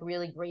feel like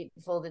really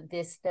grateful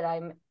that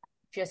I'm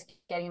just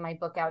getting my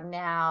book out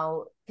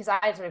now because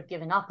I've sort of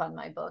given up on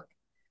my book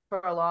for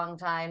a long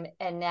time,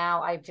 and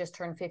now I've just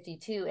turned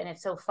 52, and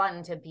it's so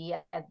fun to be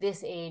at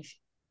this age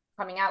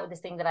coming out with this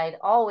thing that I'd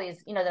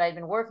always, that I'd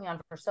been working on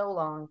for so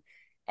long.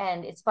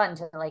 And it's fun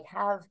to like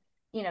have,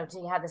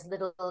 to have this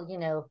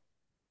little,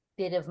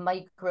 bit of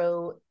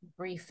micro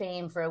brief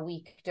fame for a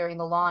week during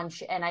the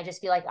launch. And I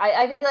just feel like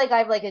I feel like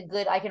I've like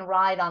I can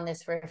ride on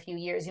this for a few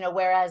years,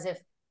 whereas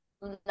if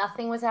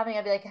nothing was happening,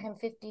 I'd be like, I'm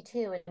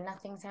 52 and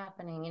nothing's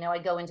happening.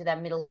 I'd go into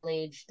that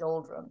middle-aged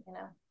doldrum.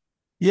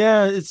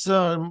 Yeah, it's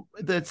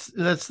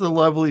that's the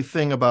lovely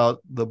thing about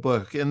the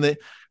book. And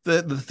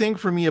the thing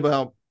for me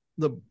about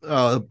the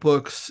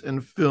books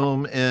and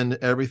film and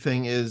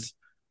everything is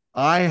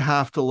I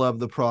have to love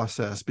the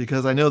process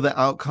because I know the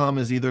outcome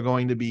is either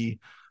going to be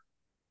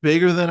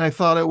bigger than I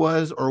thought it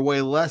was or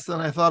way less than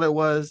I thought it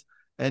was.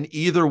 And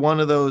either one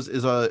of those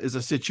is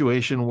a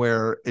situation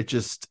where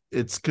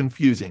it's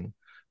confusing.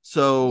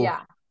 So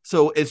Yeah.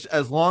 so it's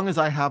as long as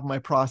I have my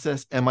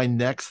process and my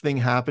next thing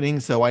happening,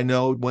 so I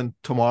know when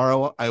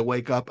tomorrow I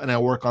wake up and I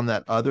work on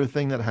that other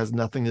thing that has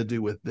nothing to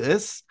do with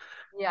this,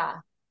 Yeah.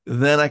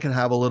 then I can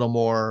have a little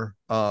more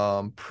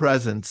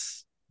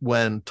presence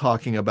when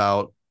talking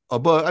about a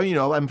book. I mean,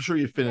 I'm sure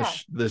you Yeah.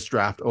 finished this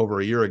draft over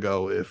a year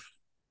ago if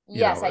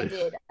Yes, I if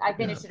did. I yeah.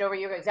 finished it over a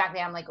year ago. Exactly.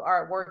 I'm like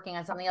working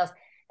on something else.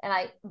 And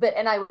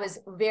I was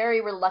very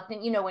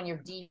reluctant, when you're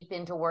deep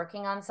into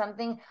working on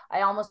something,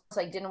 I almost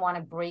like didn't want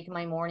to break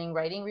my morning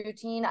writing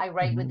routine. I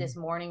write with Mm-hmm. this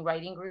morning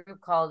writing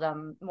group called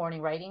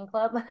Morning Writing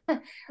Club. Oh,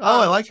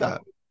 I like Chelsea,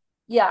 that.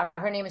 yeah,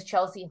 her name is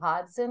Chelsea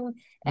Hodson,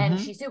 and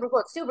Mm-hmm. she's super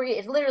cool.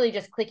 It's literally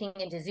just clicking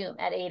into Zoom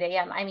at 8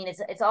 a.m. I mean,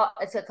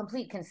 it's a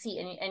complete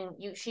conceit, and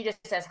she just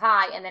says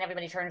hi, and then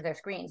everybody turns their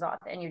screens off,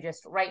 and you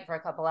just write for a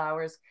couple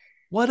hours.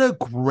 What a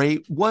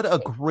great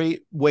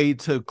way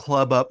to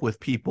club up with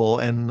people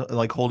and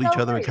like hold each So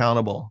other great.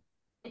 accountable.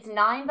 It's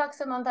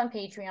 $9 a month on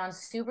Patreon.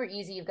 Super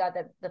easy. You've got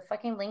the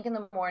fucking link in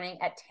the morning.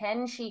 At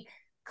 10, she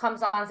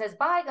comes on and says,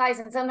 bye guys.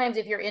 And sometimes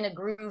if you're in a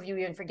groove, you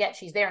even forget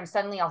she's there. And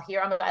suddenly I'll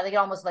hear, I think it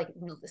almost like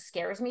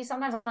scares me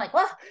sometimes. I'm like,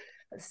 what?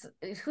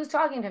 Who's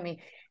talking to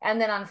me? And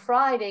then on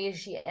Fridays,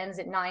 she ends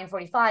at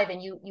 9:45,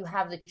 and you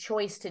have the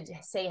choice to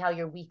say how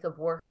your week of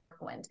work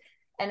went.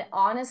 And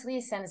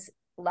honestly, since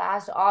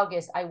last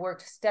August, I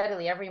worked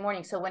steadily every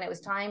morning. So when it was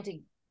time to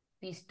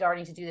be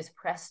starting to do this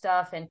press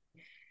stuff and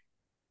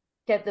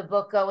get the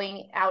book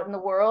going out in the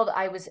world,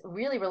 I was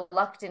really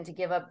reluctant to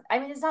give up. I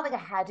mean, it's not like I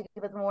had to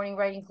give up the morning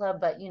writing club,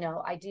 but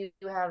I do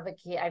have a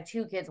kid. I have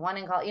two kids, one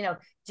in college.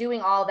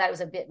 Doing all that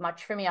was a bit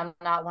much for me. I'm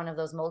not one of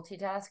those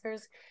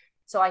multitaskers,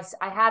 so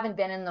I haven't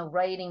been in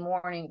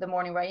the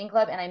morning writing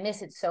club, and I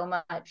miss it so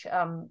much.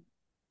 And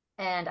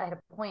I had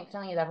a point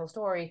telling you that whole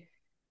story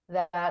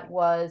that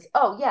was,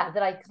 oh yeah,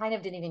 that I kind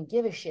of didn't even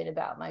give a shit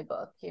about my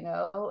book.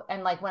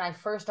 And like when I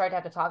first started to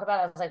have to talk about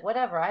it, I was like,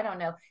 whatever, I don't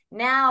know.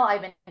 Now I've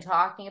been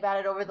talking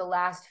about it over the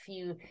last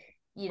week,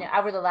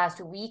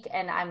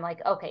 and I'm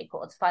like, okay,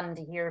 cool. It's fun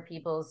to hear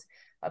people's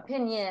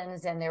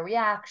opinions and their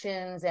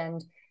reactions.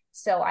 And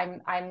so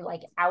I'm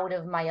like out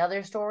of my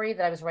other story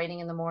that I was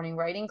writing in the morning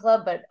writing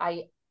club, but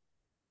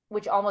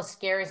which almost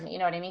scares me, you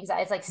know what I mean?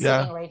 Because it's like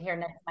Yeah. sitting right here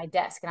next to my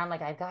desk, and I'm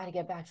like, I've got to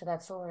get back to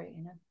that story.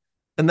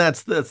 And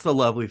that's the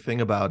lovely thing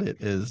about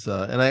it is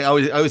and I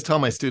always tell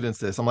my students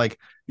this. I'm like,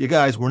 you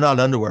guys, we're not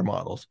underwear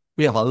models.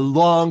 We have a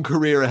long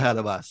career ahead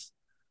of us.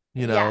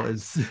 Yeah.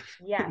 It's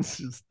Yeah. it's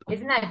just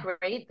Isn't that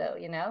great though?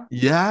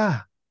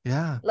 yeah.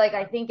 Yeah. Like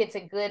I think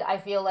I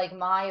feel like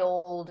my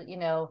old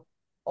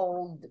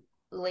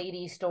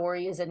lady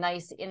story is a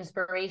nice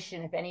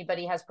inspiration if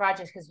anybody has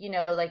projects, because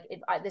like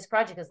this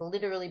project has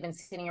literally been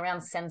sitting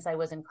around since I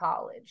was in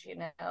college,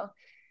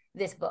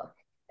 this book.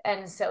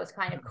 And so it's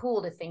kind of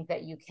cool to think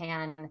that you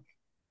can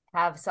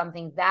have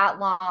something that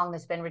long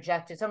that's been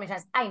rejected so many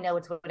times. I know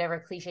it's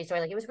whatever cliche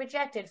story, like it was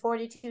rejected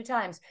 42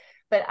 times,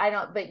 but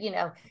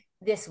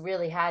this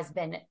really has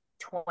been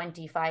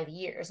 25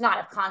 years, not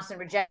of constant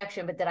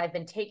rejection, but that I've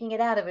been taking it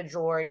out of a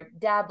drawer,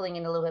 dabbling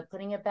in a little bit,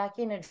 putting it back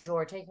in a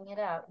drawer, taking it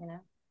out.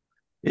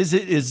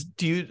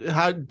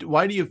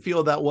 Why do you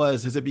feel that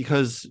was? Is it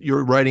because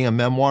you're writing a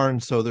memoir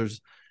and so there's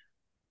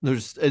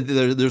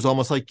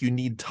almost like you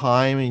need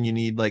time and you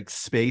need like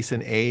space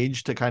and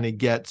age to kind of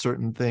get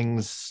certain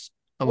things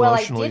Well, I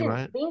emotionally didn't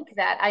right? think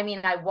that. I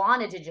mean, I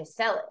wanted to just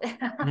sell it.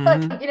 Mm-hmm.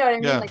 Like, you know what I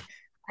mean? Yeah. Like,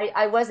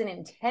 I wasn't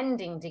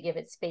intending to give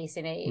it space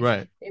and age.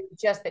 Right. It was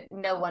just that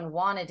no one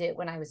wanted it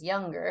when I was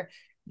younger.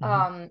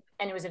 Mm-hmm.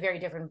 And it was a very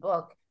different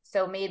book.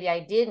 So maybe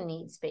I did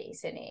need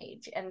space and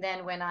age. And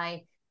then when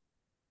I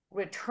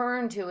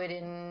returned to it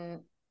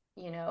in,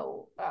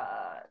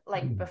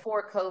 like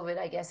before COVID,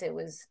 I guess it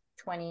was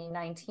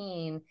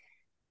 2019.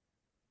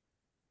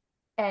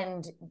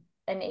 And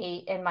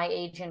my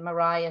agent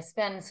Mariah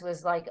Spence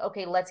was like,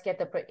 okay, let's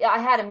get I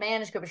had a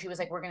manuscript, but she was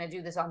like, we're going to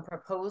do this on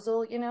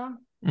proposal,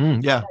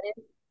 Yeah.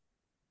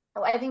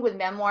 I think with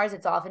memoirs,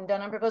 it's often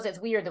done on proposal. It's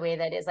weird the way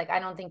that is. Like, I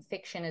don't think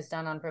fiction is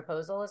done on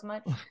proposal as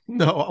much.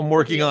 No, I'm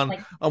working on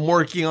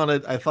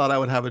it. I thought I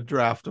would have a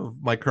draft of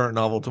my current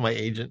novel to my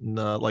agent in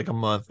like a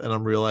month, and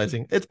I'm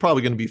realizing it's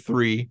probably going to be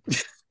 3.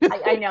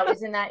 I know,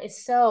 isn't that?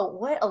 It's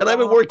so and I've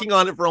been working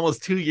on it for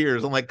almost 2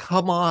 years. I'm like,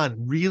 come on,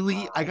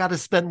 really? I got to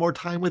spend more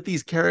time with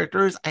these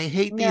characters. I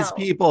hate these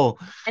people.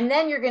 And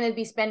then you're going to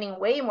be spending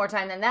way more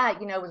time than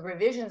that, with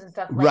revisions and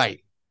stuff. Like,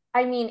 right.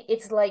 I mean,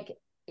 it's like,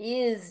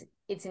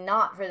 it's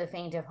not for the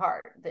faint of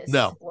heart, this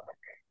work.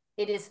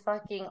 It is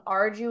fucking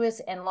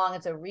arduous and long.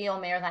 It's a real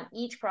marathon,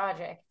 each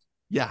project.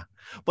 Yeah.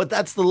 But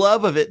that's the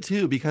love of it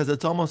too, because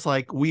it's almost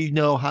like we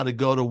know how to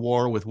go to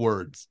war with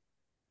words.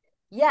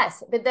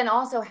 Yes. But then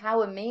also,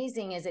 how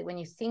amazing is it when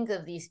you think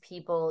of these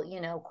people,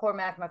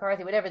 Cormac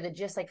McCarthy, whatever, that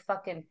just like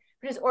fucking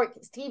produce, or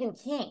Stephen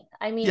King.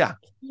 I mean,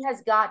 he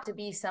has got to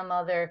be some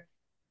other,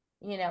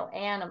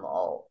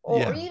 animal,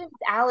 or even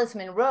Alice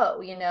Munro,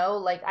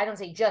 like, I don't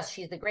say just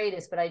she's the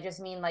greatest, but I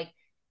just mean like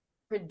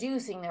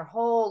producing their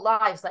whole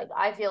lives. Like,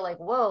 I feel like,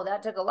 whoa,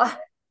 that took a lot.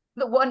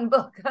 The one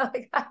book.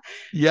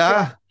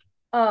 Yeah.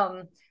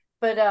 So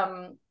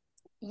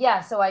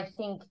I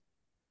think,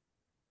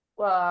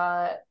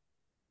 I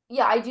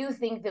do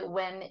think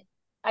that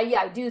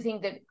I do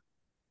think that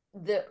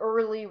the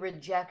early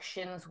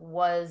rejections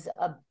was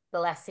a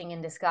blessing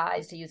in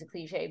disguise, to use a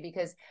cliche,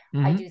 because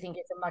I do think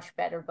it's a much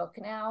better book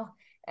now,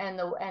 and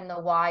the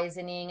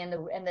wisening and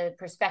the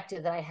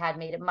perspective that I had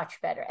made it much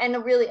better, and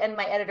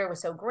my editor was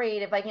so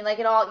great. If I can, like,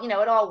 it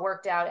all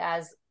worked out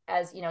as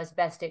as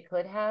best it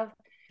could have.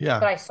 Yeah.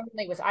 But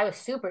I was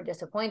super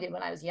disappointed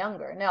when I was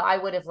younger. No, I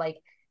would have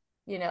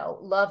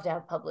loved to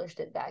have published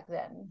it back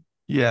then.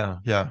 Yeah.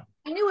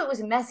 I knew it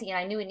was messy and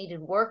I knew it needed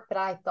work, but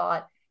I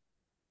thought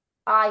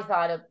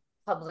a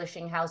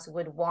publishing house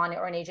would want it,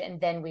 or an agent, and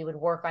then we would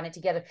work on it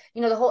together.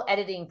 The whole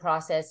editing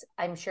process,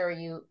 I'm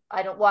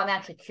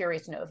actually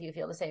curious to know if you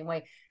feel the same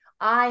way.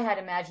 I had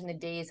imagined the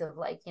days of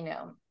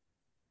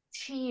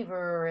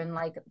Cheever and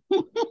like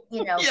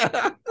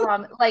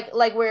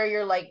where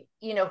you're like,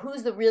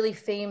 who's the really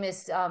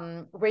famous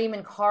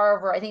Raymond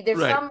Carver. I think there's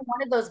one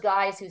of those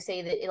guys who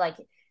say that like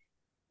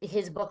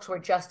his books were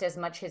just as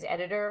much his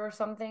editor or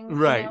something.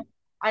 Right.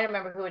 I don't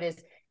remember who it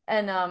is.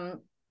 And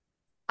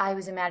I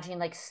was imagining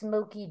like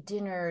smoky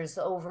dinners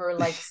over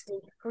like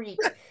State Creek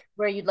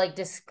where you'd like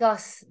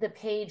discuss the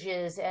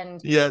pages,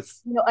 and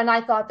yes, and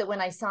I thought that when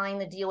I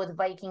signed the deal with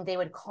Viking, they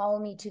would call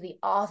me to the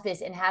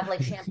office and have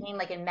like champagne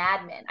like in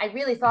Mad Men. I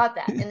really thought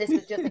that, and this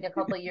was just like a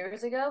couple of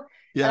years ago.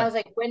 Yeah. And I was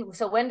like,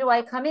 when do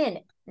I come in?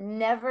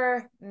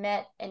 Never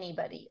met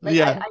anybody.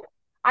 Like,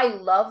 I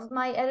love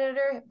my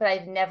editor, but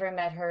I've never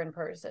met her in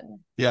person.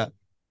 Yeah.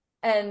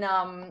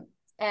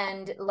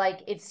 And like,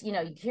 it's,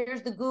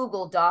 here's the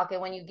Google Doc.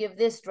 And when you give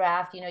this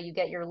draft, you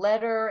get your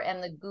letter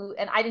and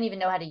and I didn't even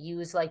know how to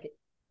use like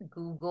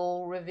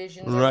Google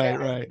revisions. Right. I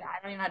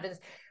don't even know how to do this.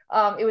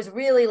 It was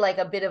really like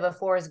a bit of a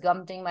Forrest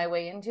Gumping my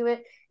way into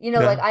it.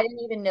 Like, I didn't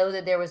even know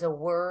that there was a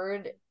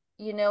word,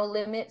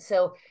 limit.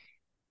 So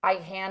I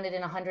handed in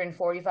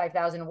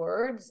 145,000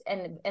 words,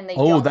 and they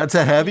that's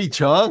a heavy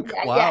chunk.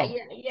 Wow.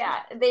 Yeah.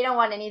 They don't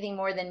want anything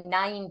more than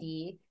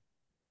 90.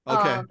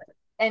 Okay.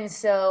 And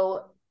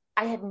so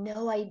I had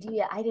no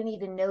idea. I didn't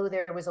even know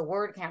there was a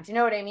word count. You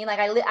know what I mean? Like,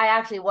 I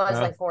actually was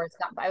like Forrest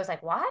Gump. I was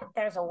like, what?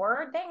 There's a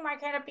word thing? Why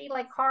can't it be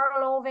like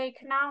Karl Ove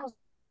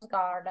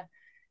Knausgaard?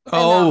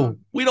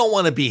 We don't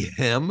want to be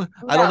him. No,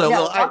 I don't know.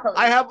 No,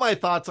 I have my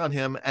thoughts on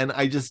him, and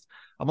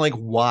I'm like,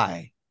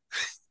 why?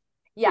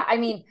 Yeah, I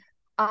mean,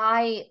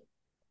 I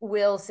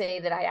will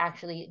say that I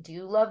actually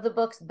do love the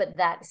books, but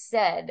that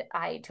said,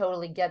 I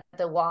totally get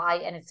the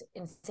why, and it's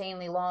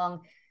insanely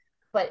long.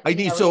 But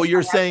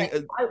you're saying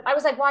I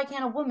was like, why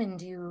can't a woman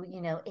do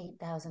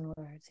 8,000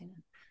 words?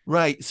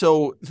 Right.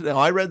 So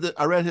I read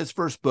his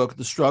first book,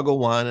 the struggle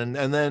one,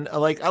 and then I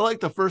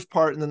like the first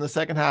part, and then the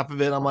second half of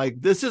it, I'm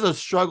like, this is a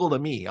struggle to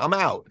me. I'm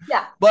out.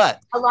 Yeah.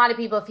 But a lot of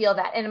people feel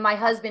that, and my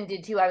husband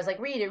did too. I was like,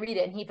 read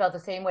it, and he felt the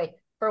same way.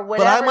 For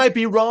whatever. But I might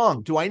be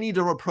wrong. Do I need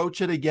to approach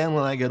it again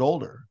when I get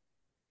older?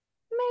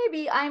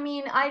 Maybe. I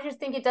mean, I just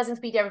think it doesn't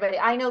speak to everybody.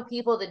 I know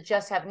people that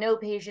just have no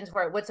patience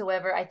for it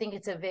whatsoever. I think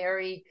it's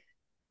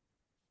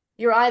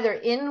you're either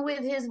in with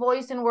his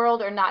voice and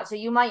world or not. So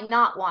you might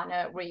not want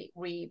to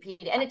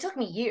repeat it. And it took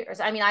me years.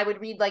 I mean, I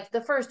would read like the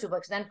first 2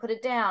 books, then put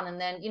it down.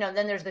 And then,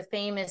 then there's the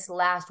famous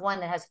last one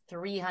that has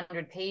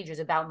 300 pages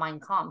about Mein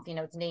Kampf.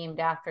 It's named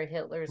after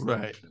Hitler's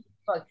book.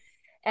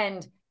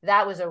 And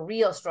that was a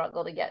real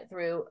struggle to get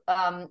through.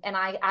 And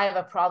I have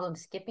a problem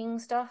skipping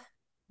stuff.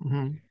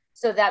 Mm-hmm.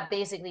 So that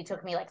basically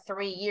took me like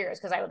 3 years,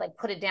 because I would like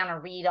put it down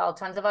and read all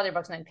tons of other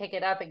books and then pick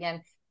it up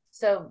again.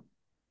 So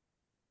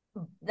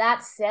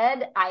that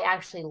said, I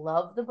actually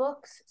love the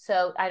books.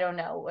 So I don't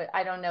know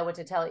what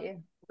to tell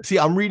you. See,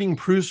 I'm reading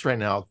Proust right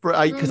now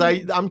because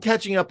Mm, I'm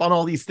catching up on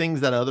all these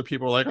things that other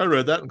people are like, I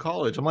read that in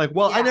college. I'm like,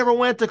 well, I yeah. never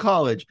went to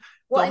college.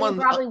 So Well, and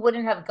you probably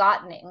wouldn't have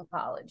gotten it in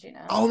college, you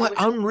know. oh It my, would.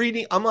 I'm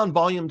reading, I'm on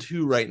volume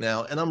 2 right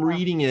now, and Oh, I'm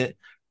reading it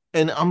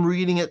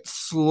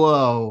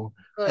slow,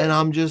 and good.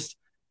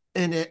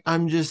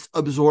 I'm just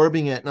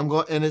absorbing it, and I'm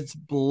going, and it's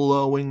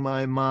blowing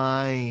my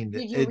mind.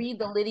 Did you read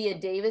the Lydia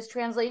Davis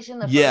translation,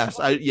 the first Yes,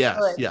 one? yes,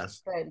 Good,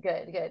 yes. good,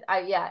 good, good.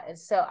 Yeah.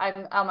 So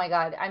I'm. Oh my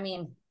God. I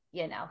mean,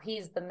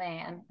 he's the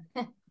man.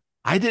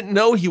 I didn't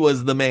know he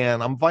was the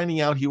man. I'm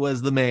finding out he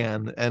was the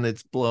man, and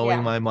it's blowing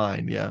Yeah, my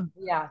mind. Yeah.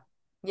 yeah,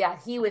 yeah.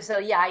 He was. So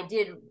yeah, I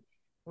did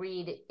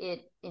read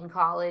it in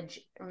college,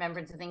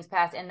 Remembrance of Things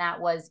Past, and that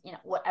was,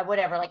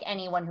 whatever. Like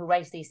anyone who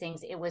writes these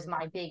things, it was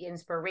my big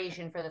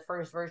inspiration for the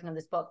first version of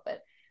this book.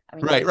 But I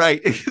mean, Right,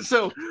 right.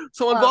 So on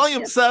well,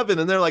 volume 7,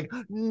 and they're like,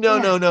 no,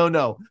 yeah, no, no,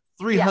 no, yeah,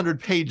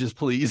 300 pages,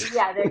 please.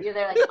 yeah.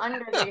 They're like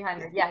under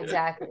 300. Yeah,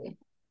 exactly.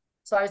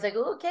 So I was like,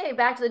 okay,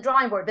 back to the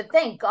drawing board. But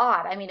thank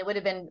God. I mean, it would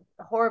have been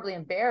horribly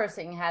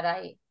embarrassing had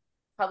I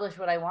published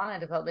what I wanted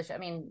to publish. I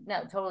mean,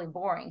 no, totally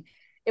boring.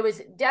 It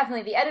was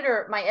definitely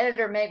my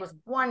editor, Meg, was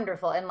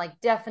wonderful and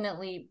like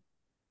definitely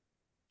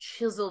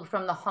chiseled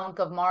from the hunk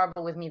of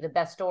marble with me the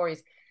best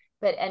stories.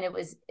 And it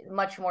was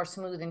much more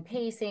smooth in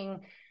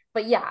pacing.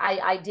 But yeah,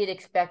 I did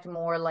expect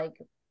more like,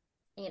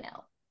 you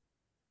know,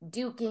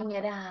 duking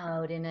it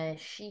out in a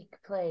chic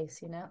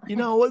place,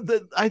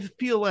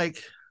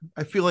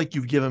 I feel like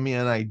you've given me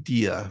an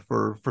idea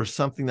for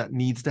something that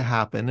needs to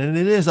happen, and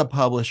it is a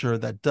publisher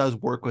that does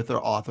work with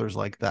their authors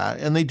like that,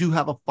 and they do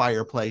have a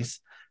fireplace,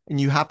 and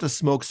you have to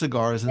smoke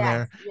cigars in Yes,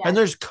 there, and yes,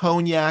 there's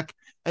cognac,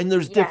 and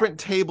there's yes, different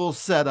tables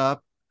set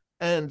up,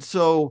 and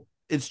so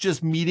it's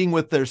just meeting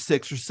with their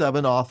 6 or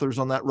 7 authors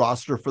on that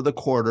roster for the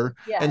quarter.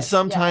 And yes, yes.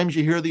 sometimes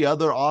you hear the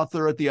other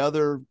author at the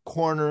other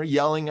corner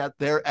yelling at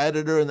their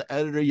editor, and the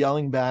editor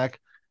yelling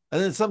back.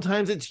 And then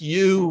sometimes it's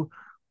you.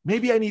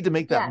 Maybe I need to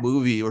make that Yes,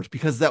 movie, or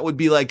because that would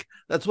be like,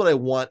 that's what I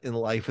want in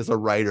life as a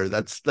writer.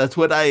 That's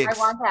what I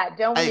want that.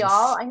 Don't I we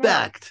all? I know.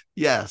 expect.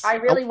 Yes. I Oh,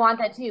 really want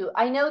that too.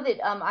 I know that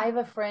I have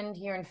a friend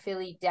here in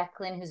Philly,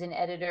 Declan, who's an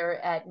editor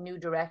at New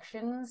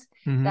Directions,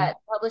 mhm. that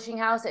publishing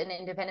house, an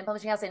independent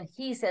publishing house, and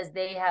he says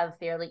they have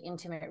fairly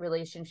intimate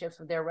relationships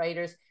with their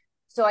writers.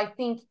 So I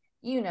think,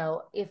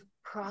 if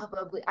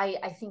probably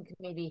I think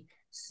maybe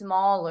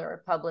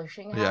smaller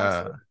publishing houses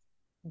Yeah.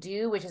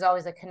 do, which is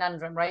always a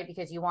conundrum, right?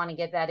 Because you want to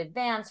get that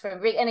advance from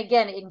Greek. And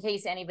again, in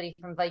case anybody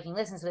from Viking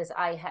listens to this,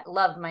 I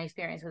loved my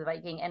experience with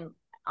Viking and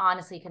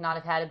honestly could not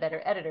have had a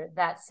better editor.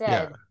 That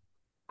Yeah. said,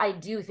 I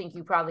do think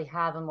you probably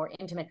have a more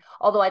intimate,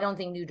 although I don't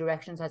think New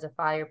Directions has a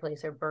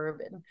fireplace or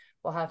bourbon.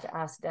 We'll have to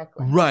ask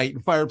Declan. Right.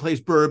 Fireplace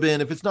bourbon.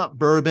 If it's not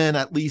bourbon,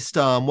 at least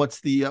what's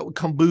the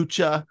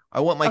kombucha? I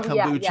want my Oh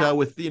yeah, yeah, kombucha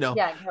with,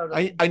 yeah,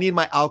 totally. I need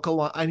my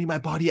alkaline, I need my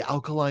body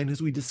alkaline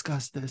as we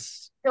discuss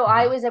this. So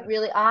I was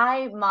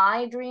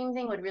my dream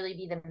thing would really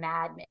be the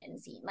Mad Men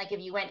scene. Like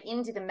if you went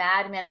into the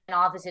Mad Men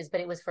offices,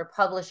 but it was for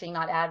publishing,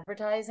 not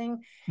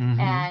advertising. Mm-hmm.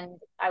 And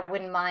I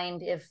wouldn't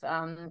mind if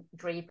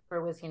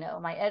Draper was,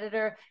 my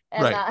editor.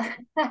 And Right. like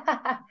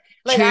I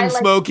Chain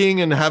like,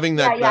 smoking and having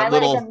yeah, yeah, I that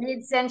like a little,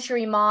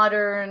 mid-century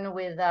modern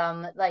with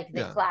like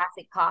the yeah.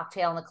 classic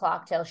cocktail and the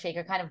cocktail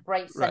shaker, kind of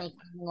bright, Right. sunny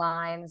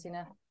lines.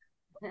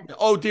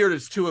 Oh dear,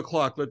 it's 2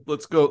 o'clock.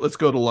 Let's go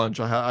to lunch.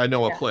 I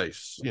know a Yeah,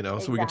 place,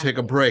 so we can take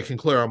a exactly. break and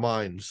clear our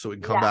minds so we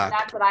can come Yeah, back.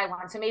 that's what I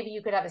want. So maybe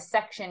you could have a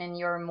section in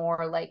your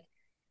more like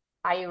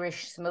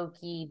Irish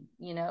smoky,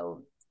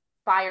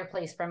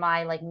 fireplace for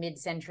my like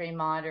mid-century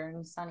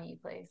modern sunny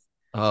place.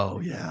 Oh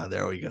yeah,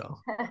 there we go.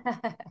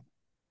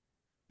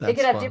 They That's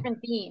could have fun. different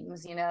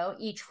themes,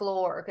 each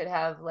floor could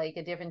have like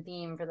a different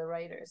theme for the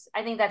writers.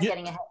 I think that's Yeah.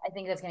 getting ahead. I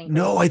think that's getting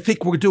No, crazy. I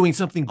think we're doing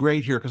something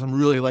great here because I'm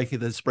really liking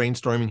this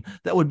brainstorming.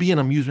 That would be an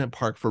amusement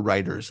park for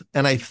writers.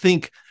 And I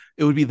think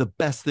it would be the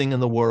best thing in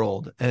the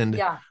world. And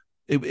Yeah.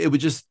 it would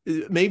just,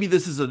 maybe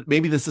this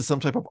is some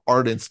type of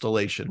art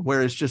installation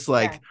where it's just Yeah.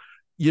 like,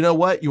 you know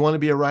what, you want to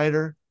be a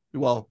writer?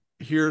 Well,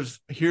 here's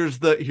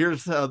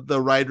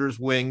the writer's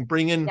wing.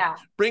 Yeah.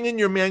 Bring in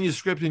your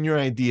manuscript and your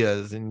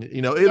ideas, and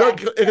Yeah.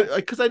 it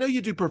because I know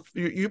you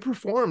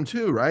perform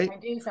too, right? I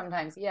do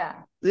sometimes.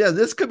 Yeah. Yeah,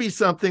 this could be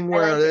something I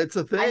where like it. it's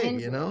a I'm thing,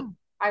 into it.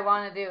 I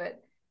want to do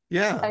it.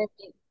 Yeah. I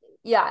think,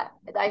 yeah,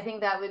 I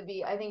think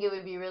it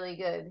would be really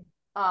good.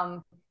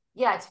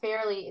 Yeah, it's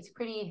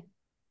pretty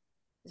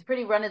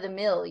run of the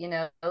mill,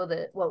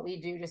 that what we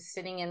do, just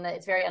sitting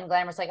it's very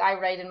unglamorous. Like I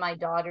write in my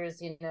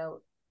daughter's,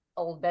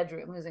 old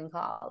bedroom who's in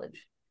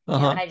college,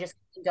 and Uh-huh. I just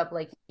cleaned up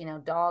like,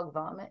 dog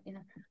vomit,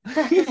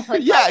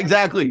 like Yeah,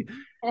 exactly.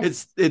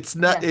 It's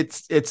not yeah,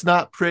 it's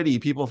not pretty.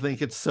 People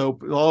think it's so,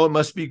 oh, it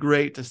must be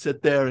great to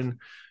sit there and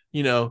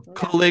no,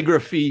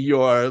 calligraphy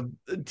your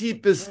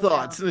deepest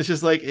thoughts. no, And it's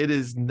just like, it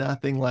is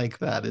nothing like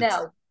that. It's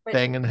no, but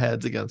banging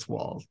heads against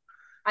walls.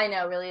 I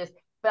know, it really is.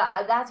 But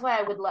that's why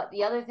I would love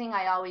the other thing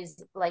I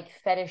always like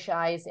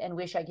fetishize and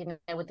wish I could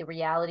know what the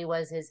reality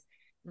was is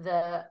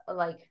the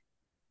like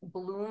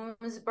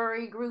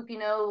Bloomsbury group,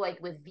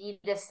 like with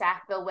Vita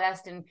Sackville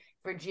West and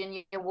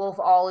Virginia Woolf,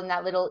 all in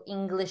that little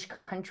English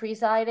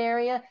countryside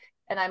area.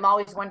 And I'm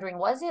always wondering,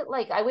 was it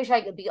like, I wish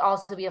I could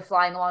also be a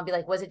fly in the wall and be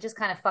like, was it just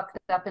kind of fucked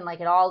up and like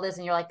it all is,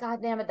 and you're like,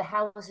 God damn it, the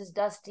house is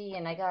dusty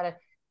and I gotta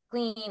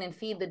clean and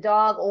feed the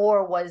dog,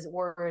 or was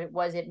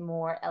it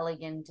more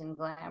elegant and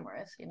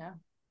glamorous?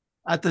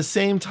 At the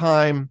same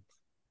time,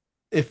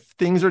 if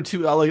things are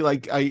too elegant,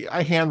 like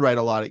I handwrite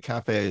a lot at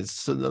cafes,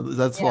 so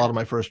that's a lot of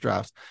my first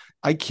drafts.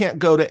 I can't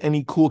go to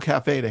any cool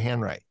cafe to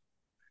handwrite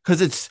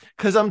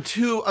because I'm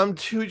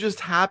too just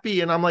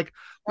happy, and I'm like,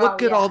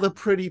 look at all the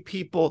pretty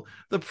people,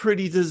 the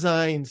pretty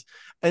designs,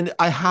 and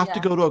I have to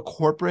go to a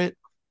corporate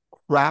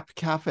crap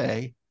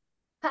cafe,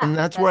 and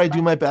that's where I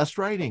do my best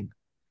writing.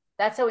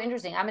 That's so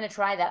interesting. I'm going to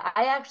try that.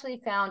 I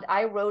actually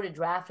I wrote a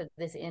draft of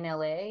this in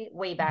LA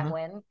way back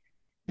when.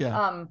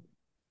 Yeah.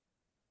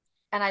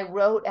 And I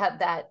wrote at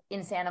that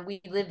in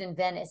we lived in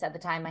Venice at the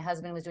time. My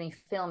husband was doing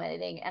film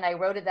editing, and I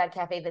wrote at that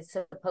cafe that's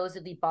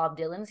supposedly Bob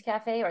Dylan's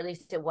cafe, or at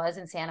least it was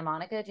in Santa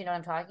Monica. Do you know what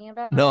I'm talking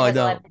about? No, I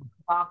don't.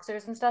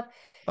 Boxers and stuff.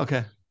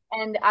 Okay.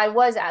 And I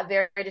was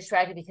very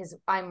distracted because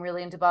I'm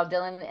really into Bob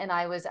Dylan, and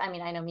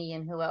I know me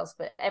and who else,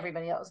 but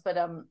everybody else. But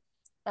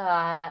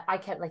I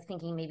kept like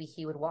thinking maybe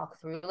he would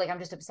walk through. Like I'm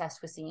just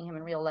obsessed with seeing him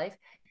in real life.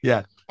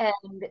 Yeah. And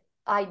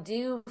I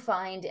do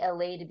find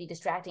LA to be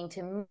distracting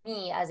to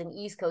me as an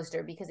East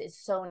Coaster because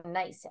it's so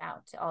nice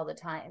out all the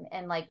time.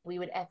 And like we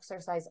would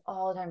exercise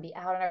all the time, be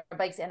out on our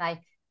bikes. And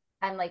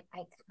I'm like,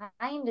 I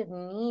kind of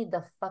need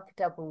the fucked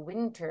up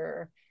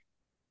winter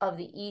of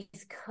the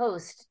East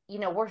Coast.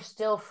 We're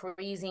still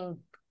freezing,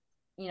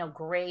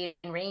 gray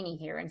and rainy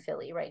here in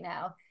Philly right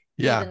now.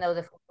 Yeah. Even though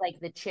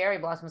the cherry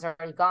blossoms are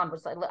already gone, but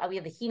it's like we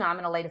have the heat on. I'm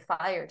gonna light a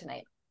fire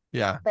tonight.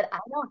 Yeah. But I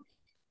don't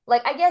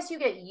I guess you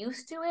get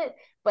used to it,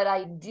 but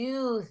I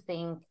do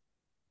think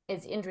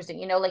it's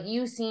interesting. Like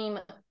you seem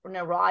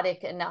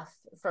neurotic enough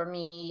for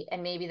me,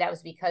 and maybe that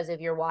was because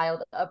of your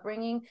wild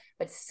upbringing.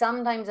 But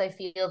sometimes I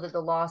feel that the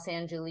Los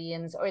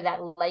Angeles or that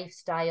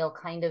lifestyle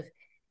kind of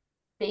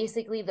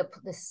basically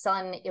the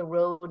sun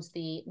erodes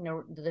the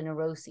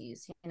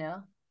neuroses.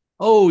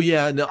 Oh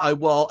yeah, no.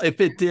 Well, if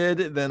it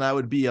did, then I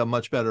would be a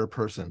much better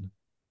person.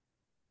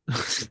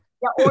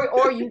 Yeah,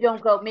 or you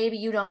don't go. Maybe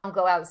you don't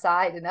go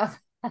outside enough.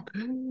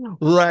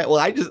 Right. Well,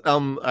 I just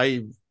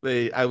I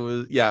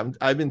was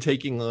I've been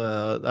taking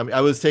I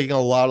was taking a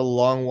lot of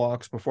long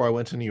walks before I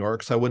went to New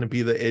York, so I wouldn't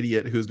be the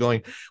idiot who's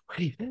going,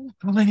 wait,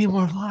 how many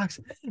more walks?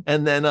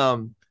 And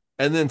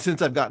then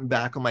since I've gotten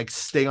back, I'm like,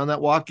 stay on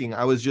that walking.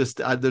 I was just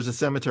there's a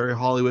cemetery,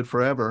 Hollywood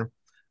Forever.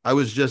 I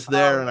was just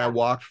there and I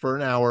walked for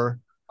an hour.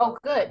 Oh,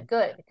 good.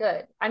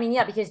 I mean,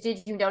 yeah, because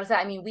did you notice that?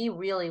 I mean, we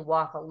really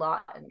walk a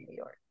lot in New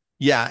York.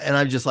 Yeah, and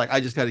I'm just like, I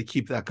just got to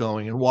keep that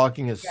going. And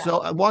walking is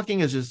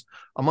just,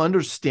 I'm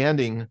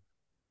understanding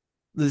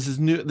this is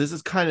new. This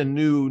is kind of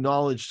new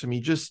knowledge to me,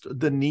 just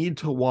the need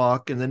to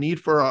walk and the need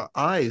for our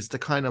eyes to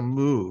kind of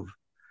move.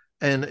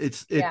 And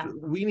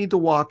we need to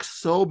walk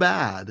so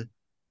bad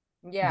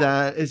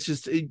that it's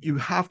just, you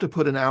have to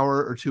put an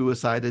hour or two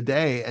aside a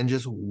day and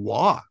just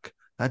walk.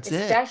 That's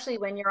it. Especially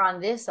when you're on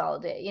this all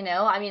day,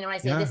 I mean, when I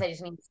say this, I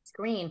just mean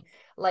screen,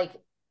 like,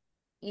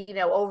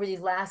 over these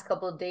last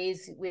couple of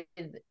days with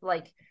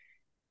like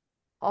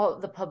all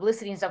the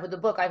publicity and stuff with the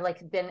book, I've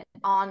like been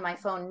on my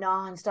phone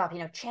nonstop,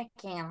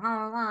 checking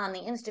on the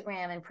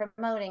Instagram and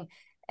promoting,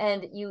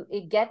 and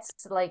it gets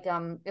like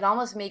it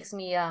almost makes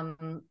me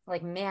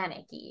like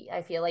manic-y,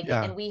 I feel like.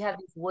 And we have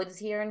these woods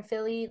here in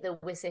Philly, the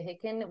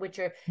Wissahickon, which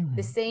are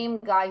the same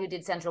guy who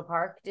did Central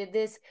Park did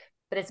this,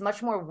 but it's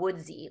much more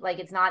woodsy. Like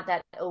it's not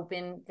that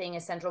open thing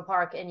as Central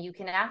Park. And you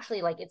can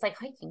actually it's like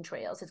hiking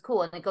trails. It's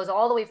cool. And it goes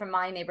all the way from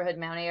my neighborhood,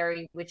 Mount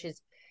Airy, which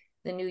is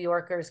the New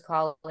Yorkers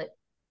call it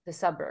the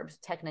suburbs.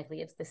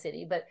 Technically it's the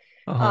city, but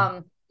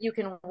you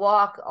can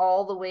walk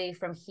all the way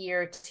from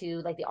here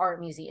to like the art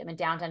museum in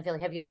downtown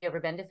Philly. Have you ever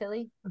been to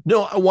Philly?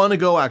 No, I want to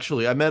go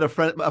actually. I met a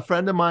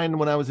friend of mine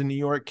when I was in New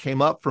York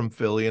came up from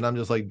Philly, and I'm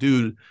just like,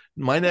 dude,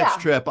 my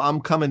next trip,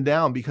 I'm coming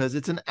down because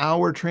it's an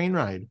hour train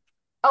ride.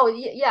 Oh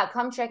yeah,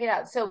 come check it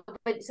out. So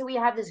we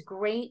have this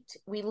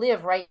we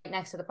live right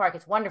next to the park.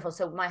 It's wonderful.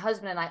 So my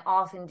husband and I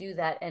often do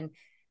that, and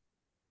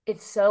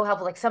it's so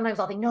helpful. Like sometimes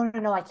I'll think,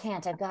 no, I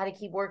can't. I've got to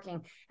keep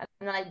working. And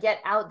then I get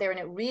out there, and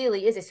it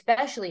really is,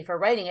 especially for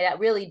writing it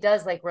really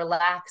does like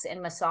relax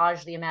and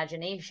massage the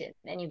imagination,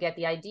 and you get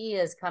the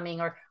ideas coming.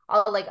 Or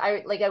I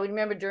would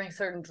remember during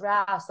certain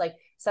drafts, like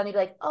somebody be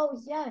like, oh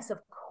yes, of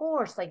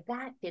course, like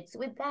that fits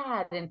with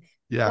that, and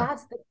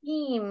that's the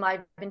theme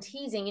I've been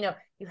teasing.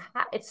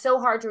 It's so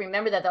hard to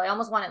remember that, though. I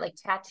almost want it like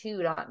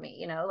tattooed on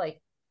me.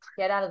 Like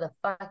get out of the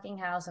fucking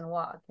house and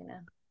walk.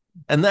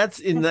 And that's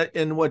and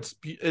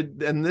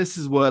this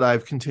is what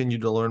I've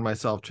continued to learn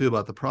myself too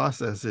about the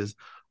process is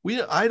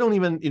I don't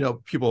even,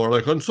 people are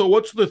like, and so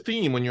what's the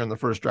theme when you're in the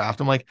first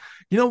draft? I'm like,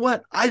 you know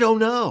what? I don't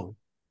know.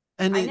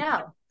 And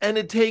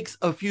it takes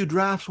a few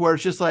drafts where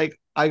it's just like,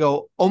 I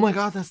go, oh my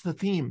God, that's the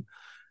theme.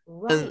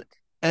 Right.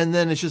 And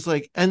then it's just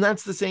like, and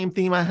that's the same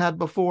theme I had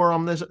before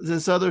on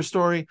this other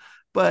story.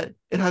 but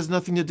it has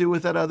nothing to do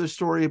with that other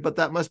story. But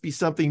that must be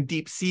something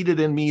deep seated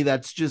in me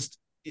that's just,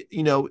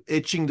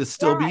 itching to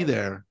still be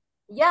there.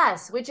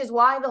 Yes, which is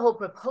why the whole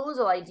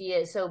proposal idea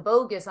is so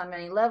bogus on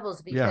many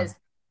levels, Yeah. because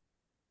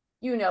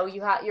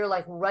you're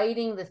like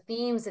writing the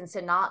themes and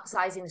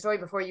synopsizing the story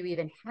before you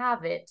even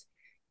have it.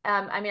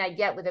 I mean, I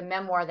get with a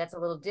memoir that's a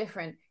little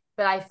different,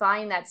 but I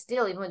find that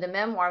still, even with the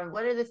memoir,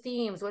 what are the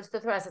themes? What's the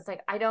thrust? It's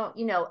like, I don't,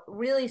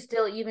 really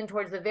still, even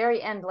towards the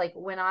very end, like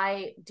when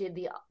I did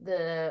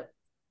the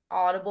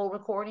audible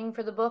recording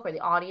for the book, or the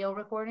audio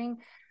recording.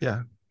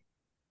 Yeah.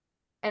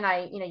 And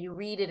you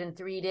read it in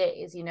 3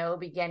 days,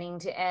 beginning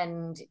to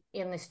end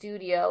in the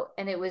studio.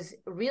 And it was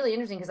really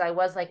interesting because I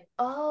was like,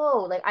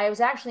 oh, like I was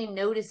actually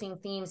noticing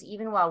themes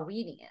even while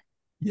reading it.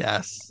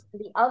 Yes.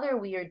 The other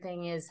weird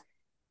thing is,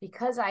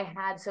 because I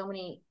had so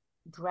many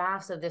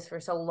drafts of this for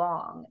so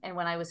long, and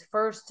when I was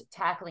first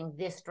tackling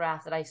this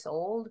draft that I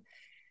sold,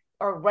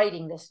 or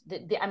writing this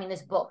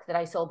book that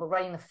I sold, but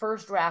writing the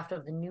first draft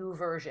of the new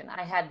version,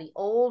 I had the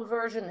old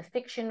version, the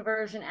fiction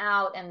version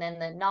out, and then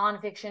the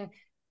nonfiction,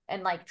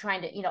 and like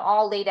trying to,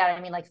 all laid out.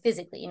 I mean, like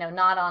physically,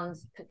 not on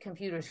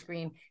computer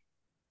screen.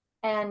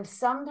 And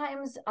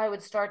sometimes I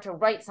would start to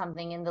write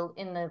something in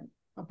the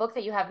book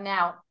that you have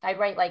now. I'd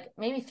write like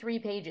maybe 3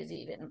 pages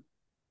even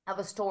of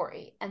a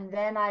story, and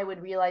then I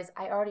would realize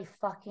I already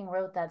fucking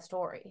wrote that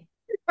story.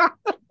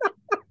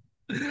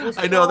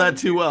 I know that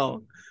too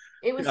well.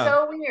 It was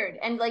so weird.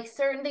 And like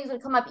certain things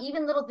would come up,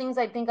 even little things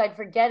I'd think I'd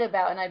forget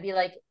about, and I'd be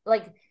like,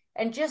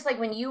 and just like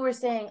when you were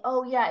saying,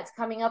 oh yeah, it's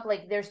coming up,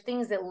 like there's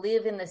things that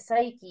live in the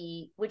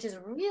psyche, which is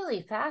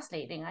really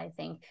fascinating, I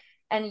think.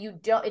 And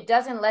it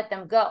doesn't let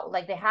them go.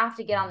 Like they have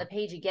to get on the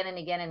page again and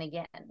again and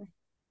again.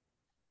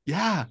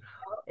 Yeah.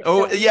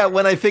 So yeah.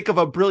 When I think of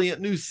a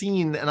brilliant new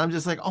scene and I'm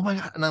just like, oh my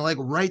God. And I like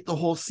write the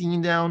whole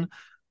scene down.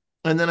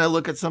 And then I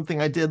look at something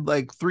I did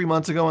like 3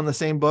 months ago in the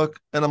same book.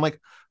 And I'm like,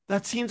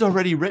 that scene's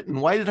already written.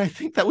 Why did I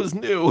think that was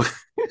new?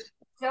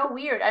 So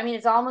weird. I mean,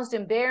 it's almost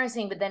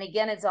embarrassing, but then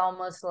again, it's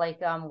almost like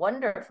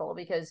wonderful,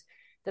 because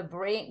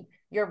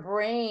your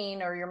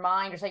brain or your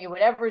mind or something,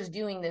 whatever is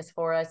doing this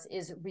for us,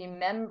 is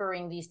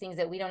remembering these things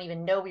that we don't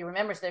even know we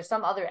remember. So there's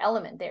some other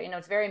element there.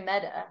 It's very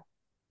meta.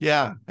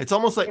 Yeah, it's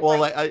almost like,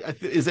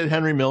 is it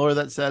Henry Miller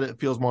that said it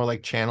feels more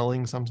like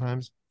channeling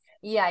sometimes?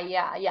 Yeah.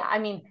 I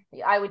mean,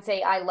 I would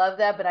say I love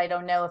that, but I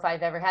don't know if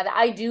I've ever had that.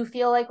 I do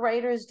feel like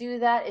writers do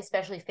that,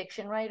 especially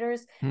fiction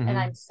writers, and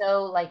I'm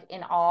so like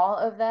in awe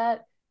of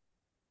that.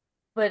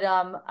 But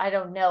I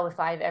don't know if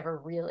I've ever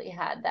really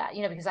had that,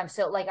 because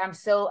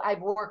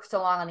I've worked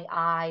so long on the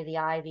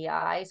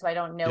eye, so I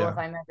don't know if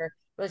I'm ever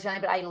really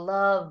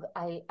channeling.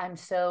 But I'm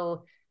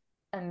so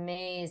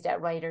amazed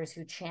at writers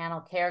who channel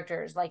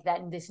characters like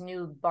that. In this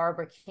new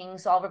Barbara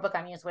Kingsolver book,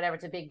 I mean, it's whatever,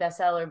 it's a big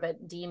bestseller,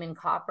 but Demon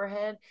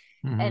Copperhead,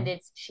 and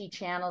she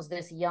channels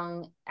this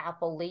young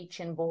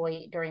Appalachian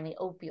boy during the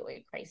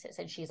opioid crisis,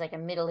 and she's like a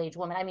middle-aged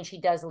woman. I mean, she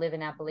does live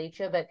in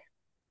Appalachia, but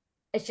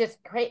it's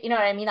just great. You know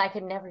what I mean? I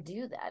could never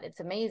do that. It's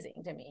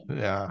amazing to me.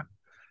 Yeah.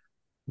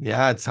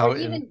 It's how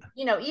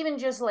even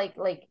just like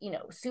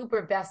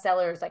super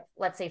bestsellers, like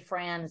let's say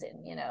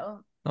Franzen,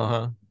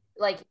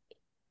 like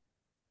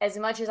as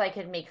much as I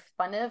could make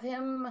fun of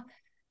him,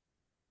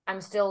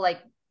 I'm still like,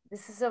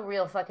 this is a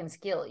real fucking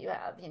skill you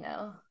have,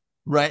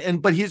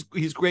 Right. But he's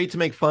great to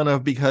make fun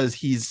of because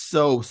he's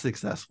so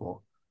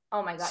successful.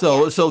 Oh my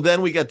God. So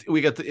then we get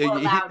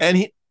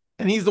the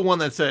and he's the one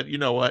that said, you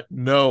know what?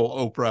 No,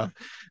 Oprah.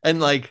 And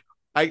like,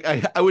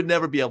 I would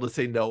never be able to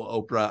say no,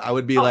 Oprah. I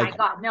would be oh like, my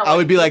God, no. I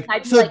would be like,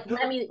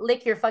 let me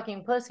lick your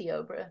fucking pussy,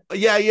 Oprah.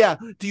 Yeah.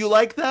 Do you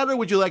like that, or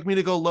would you like me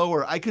to go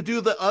lower? I could do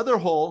the other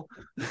hole.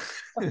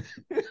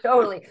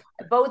 Totally,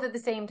 both at the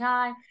same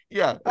time.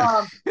 Yeah.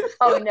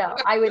 Oh no,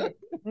 I would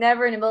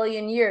never in a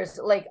million years.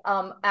 Like,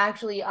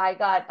 actually, I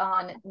got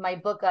on my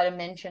book, got a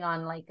mention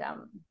on like,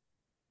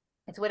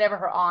 it's whatever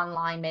her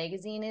online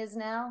magazine is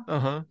now.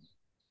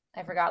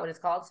 I forgot what it's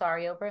called.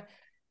 Sorry, Oprah.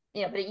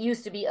 But it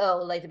used to be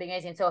like the big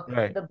magazine. So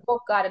the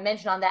book got a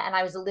mention on that, and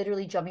I was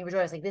literally jumping for joy.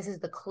 I was like, "This is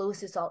the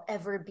closest I'll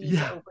ever be to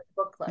Oprah's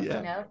book club."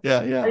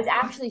 Yeah. I was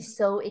actually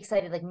so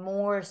excited, like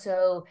more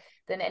so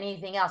than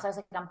anything else. I was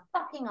like, "I'm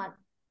fucking on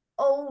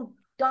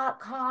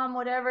o.com,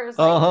 whatever." It's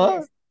like,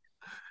 yes.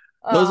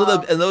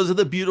 Those are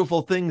the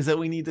beautiful things that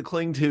we need to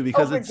cling to,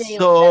 because it's daily,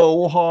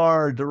 so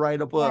hard to write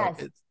a book.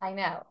 Yes, I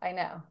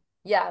know.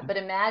 Yeah, but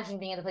imagine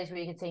being at a place where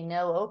you could say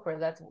no, Oprah.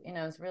 That's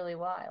it's really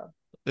wild.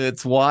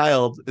 It's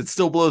wild. It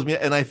still blows me,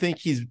 and I think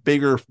he's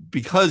bigger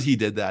because he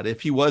did that. If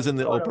he was in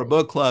the Oprah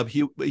book club,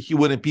 he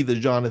wouldn't be the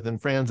Jonathan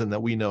Franzen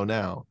that we know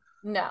now.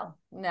 No,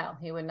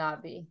 he would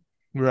not be.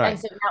 Right.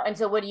 And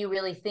so what do you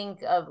really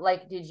think of,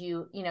 like, did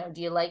you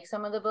do you like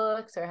some of the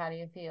books, or how do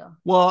you feel?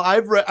 Well, I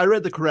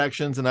read the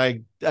corrections, and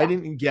I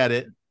didn't get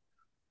it,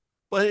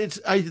 but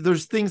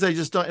there's things I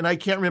just don't, and I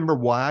can't remember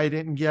why I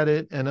didn't get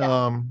it.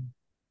 And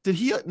did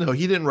he? No,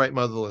 he didn't write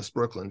Motherless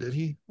Brooklyn, did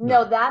he?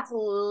 No, that's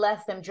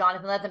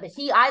Jonathan Lethem, but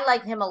I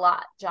like him a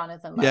lot,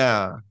 Jonathan Lethem.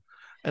 Yeah.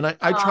 And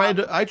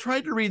I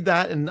tried to read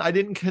that, and I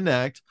didn't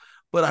connect,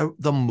 but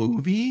the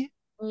movie,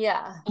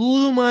 Yeah.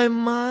 Blew my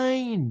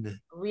mind.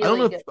 I don't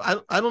know Really if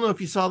good. I don't know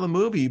if you saw the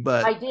movie,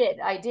 but I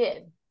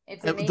did.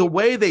 It's the amazing.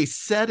 way they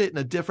set it in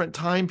a different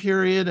time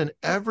period and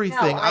No,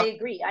 everything. I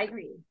agree. I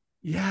agree.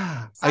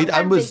 Yeah, I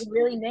Sometimes they was can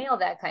really nail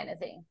that kind of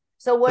thing.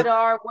 So what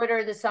are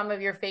the some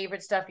of your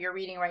favorite stuff you're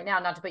reading right now?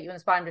 Not to put you in the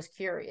spot, I'm just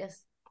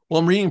curious. well,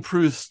 I'm reading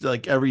Proust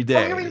like every Oh,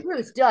 you're in day.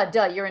 Proust.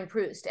 Duh, you're in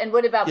Proust. And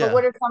what about, but Yeah.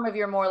 what are some of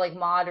your more like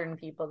modern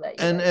people that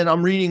you like? And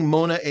I'm reading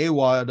Mona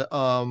Awad.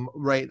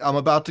 Right. I'm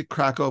about to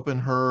crack open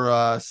her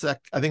I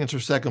think it's her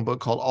second book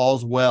called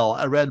All's Well.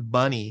 I read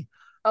Bunny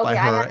by Okay,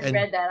 I her. haven't And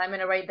read that. I'm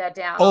gonna write that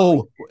down. I'll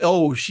read.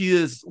 oh, she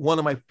is one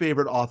of my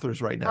favorite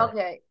authors right now.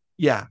 Okay,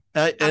 Yeah.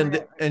 I'm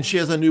gonna. And she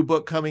has a new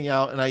book coming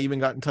out, and I even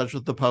got in touch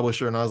with the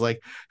publisher and I was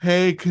like,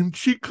 hey, can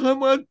she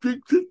come on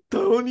Big to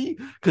Tony?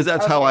 Because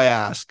that's how I Okay.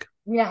 ask.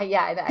 Yeah,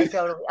 I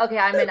totally. Okay,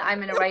 I'm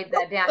gonna write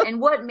that down. And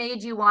what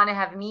made you want to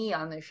have me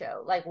on the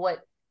show? Like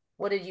what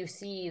did you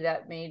see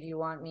that made you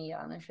want me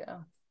on the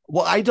show?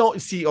 Well, I don't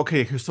see.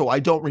 Okay, so I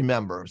don't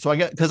remember. So I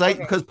get Okay.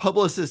 because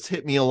publicists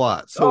hit me a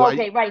lot. So Oh,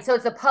 okay, right. So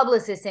it's the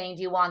publicist saying,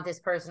 "Do you want this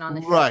person on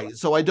the show?" right.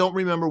 So I don't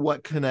remember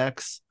what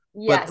connects,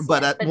 Yes, yes,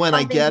 but when I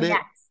something get it,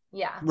 connects.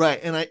 Yeah, right,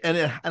 and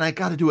I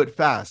got to do it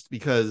fast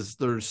because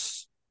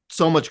there's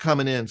so much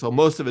coming in. So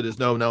most of it is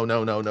no, no,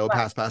 no, no, no, right,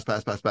 pass, pass,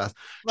 pass, pass, pass,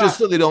 just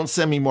right. so they don't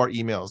send me more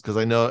emails because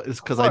I know it's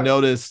Of because I course.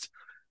 noticed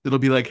it'll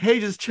be like, hey,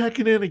 just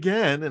checking in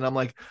again, and I'm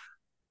like,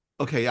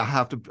 okay, I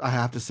have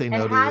to say And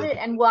no to how this. did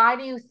and why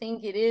do you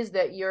think it is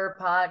that your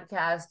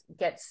podcast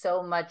gets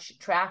so much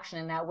traction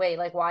in that way?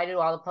 Like, why do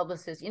all the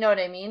publicists? You know what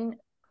I mean?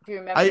 Do you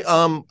remember the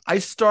time? I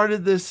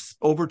started this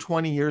over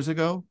 20 years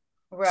ago.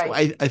 So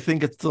Right. I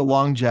think it's the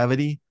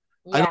longevity.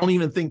 I don't Yes.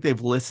 even think they've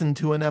listened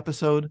to an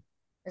episode.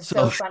 It's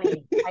So so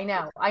funny. I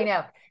know. I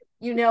know.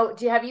 You know,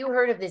 have you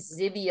heard of this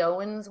Zibby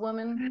Owens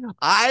woman?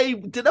 I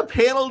did a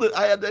panel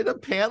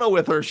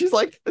with her. She's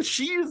like,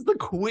 she is the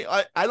queen.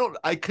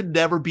 I could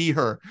never be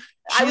her.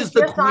 I She was is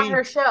the just on queen.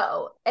 her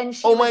show and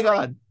Oh my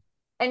God.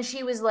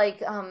 she was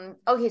like,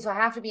 okay, so I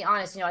have to be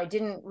honest, I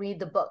didn't read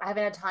the book. I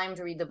haven't had time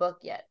to read the book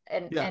yet.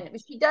 Yeah. And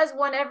she does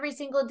one every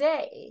single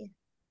day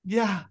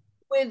Yeah.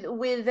 with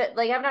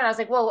like I've not. I was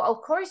like, well,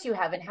 of course you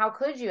haven't. How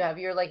could you have?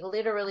 You're like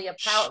literally a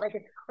power, like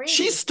it's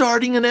She's crazy.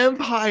 starting an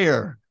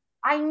empire.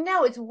 I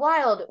know it's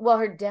wild. Well,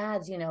 her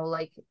dad's, like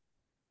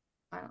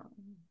I don't know,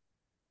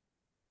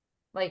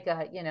 like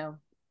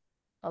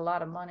a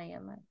lot of money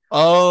in there.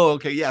 Oh,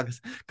 okay. Yeah.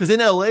 Because in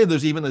LA,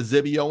 there's even a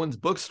Zibby Owens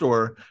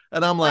bookstore.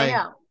 And I'm I like,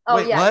 know. Oh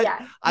wait, yeah, what? yeah.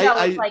 No,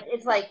 I,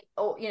 it's like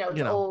oh, it's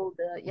you know, old.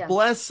 Yeah.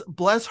 bless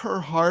her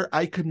heart.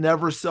 I could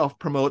never self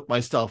promote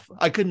myself.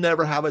 I could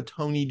never have a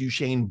Tony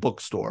Duchesne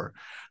bookstore.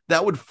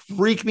 That would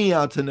freak me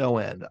out to no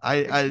end.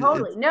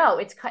 Totally. No,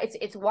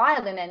 it's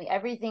wild. And then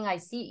everything I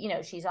see,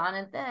 she's on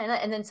it.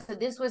 And then so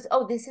this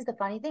is the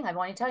funny thing I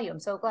want to tell you. I'm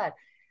so glad.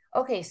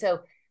 Okay,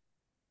 so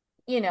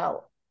you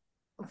know,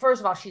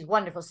 first of all, she's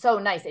wonderful, so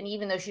nice. And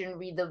even though she didn't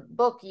read the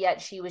book yet,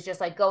 she was just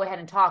like, go ahead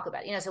and talk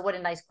about it. So what a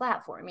nice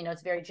platform.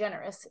 It's very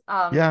generous.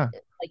 yeah,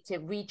 Like to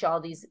reach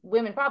all these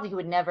women probably who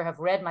would never have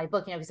read my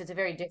book, because it's a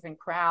very different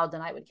crowd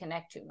than I would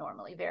connect to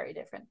normally, very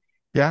different.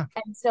 yeah.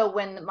 And so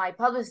when my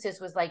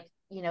publicist was like,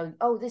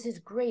 oh, this is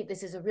great,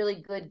 this is a really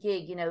good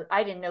gig,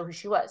 I didn't know who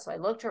she was. So I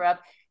looked her up,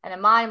 and in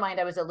my mind,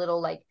 I was a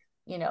little like,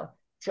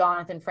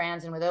 Jonathan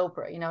Franzen with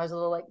Oprah. I was a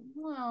little like,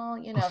 well,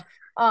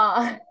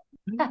 I'm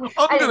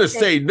I gonna didn't say,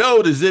 say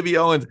no to Zibby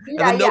Owens, and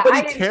yeah, then yeah. nobody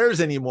I didn't,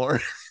 cares anymore.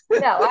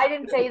 no, I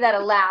didn't say that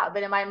aloud,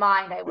 but in my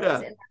mind I was. Yeah,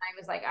 And then I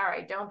was like, all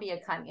right, don't be a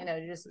cunt,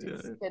 just yeah.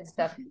 it's good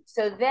stuff.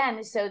 So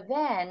then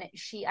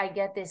I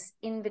get this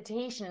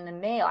invitation in the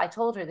mail. I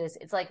told her this.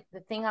 It's like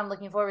the thing I'm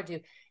looking forward to.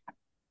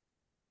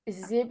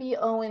 Zibby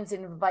Owens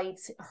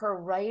invites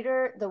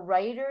the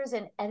writers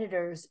and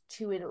editors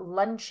to a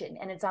luncheon,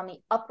 and it's on the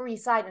Upper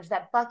East Side. It's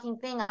that fucking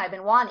thing I've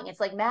been wanting. It's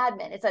like Mad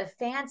Men. It's a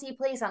fancy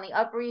place on the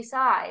Upper East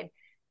Side,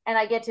 and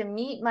I get to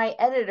meet my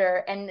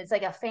editor, and it's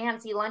like a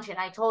fancy luncheon.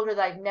 I told her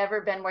that I've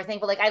never been more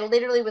thankful. Like I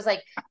literally was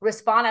like,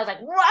 respond. I was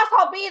like, Russ,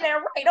 I'll be there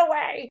right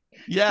away.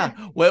 Yeah.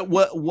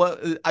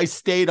 What? I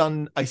stayed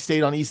on East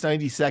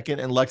 92nd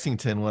and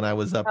Lexington when I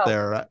was up Oh,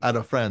 there at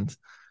a friend's.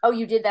 oh,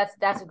 you did.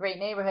 That's a great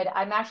neighborhood.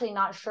 I'm actually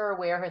not sure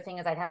where her thing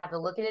is. I'd have to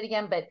look at it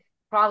again, but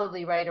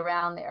probably right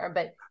around there.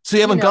 But So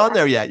you haven't gone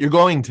there yet. You're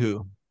going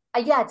to.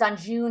 yeah, it's on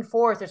June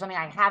 4th or something.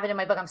 I have it in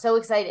my book. I'm so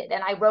excited.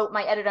 And I wrote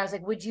my editor. I was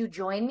like, would you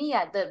join me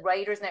at the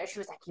writers? And she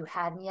was like, you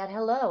had me at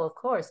hello, of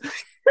course.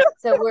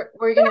 So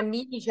we're gonna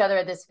meet each other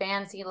at this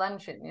fancy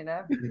luncheon,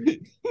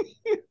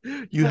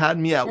 You had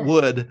me at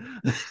Wood.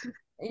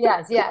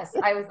 Yes.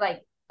 I was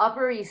like,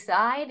 Upper East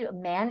Side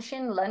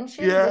mansion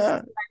luncheon. This is Yeah.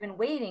 what I've been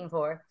waiting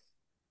for.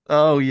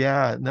 Oh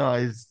yeah.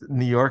 No,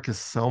 New York is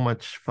so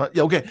much fun.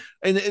 Yeah, okay.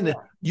 And Yeah.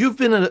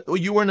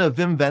 you were in a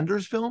Vim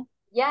Vendors film?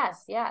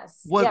 Yes. Yeah.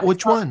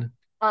 Which one?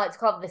 It's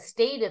called The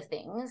State of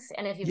Things.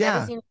 And if you've never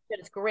Yeah. seen it,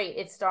 it's great.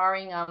 It's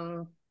starring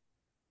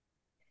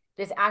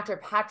this actor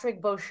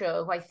Patrick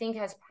Beauchot, who I think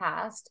has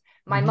passed.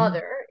 My Mm-hmm.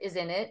 mother is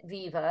in it,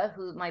 Viva,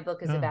 who my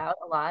book is Yeah. about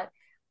a lot.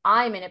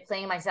 I'm in it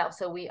playing myself.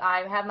 So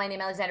I have My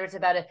Name Alexandra.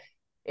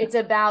 It's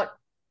about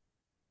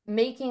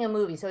making a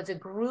movie. So it's a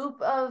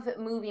group of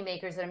movie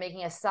makers that are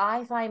making a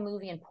sci-fi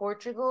movie in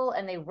Portugal,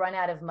 and they run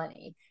out of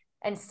money.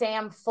 And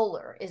Sam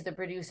Fuller is the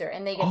producer,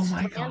 and they get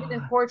stranded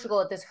in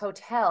Portugal at this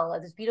hotel,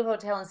 at this beautiful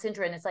hotel in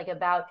Sintra, and it's like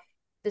about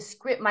the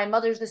script. My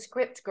mother's the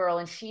script girl,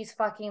 and she's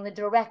fucking the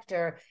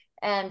director,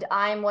 and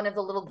I'm one of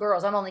the little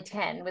girls. I'm only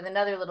 10 with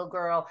another little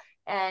girl,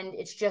 and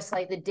it's just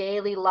like the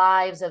daily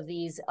lives of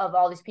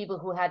all these people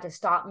who had to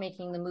stop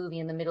making the movie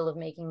in the middle of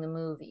making the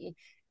movie.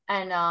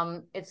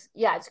 And it's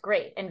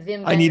great. And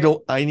Vim Wenders,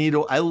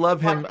 I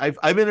love him.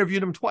 I've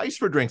interviewed him twice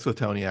for Drinks with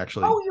Tony,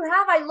 actually. Oh, you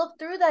have? I looked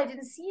through that. I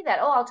didn't see that.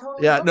 Oh, I'll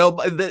totally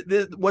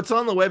what's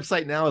on the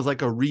website now is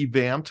like a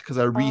revamped, because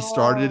I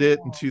restarted it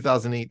in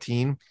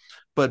 2018.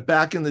 But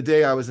back in the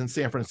day, I was in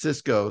San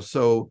Francisco,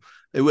 so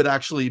it would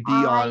actually be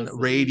on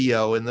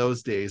radio in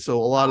those days. So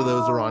a lot of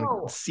those are on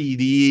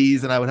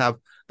CDs, and I would have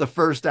the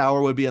first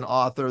hour would be an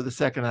author, the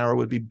second hour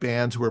would be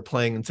bands who were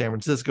playing in San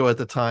Francisco at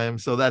the time.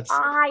 So that's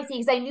I see,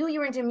 because I knew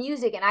you were into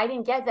music, and I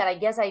didn't get that. I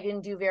guess I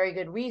didn't do very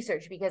good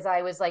research because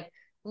I was like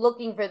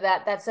looking for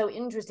that. That's so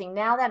interesting.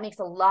 Now that makes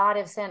a lot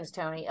of sense,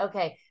 Tony.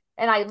 Okay.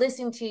 And I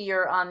listened to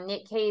your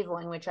Nick Cave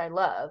one, which I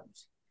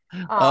loved.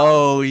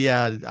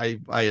 I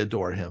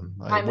adore him.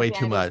 I'm way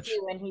too much.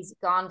 And he's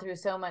gone through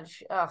so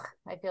much. Ugh,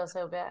 I feel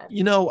so bad.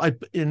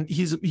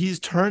 He's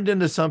turned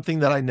into something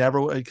that I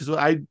never, because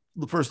I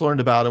first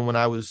learned about him when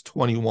I was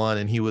 21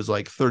 and he was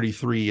like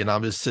 33, and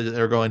I'm just sitting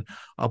there going,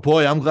 oh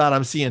boy, I'm glad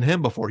I'm seeing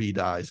him before he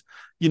dies.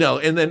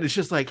 And then it's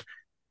just like,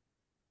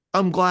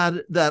 I'm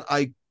glad that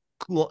I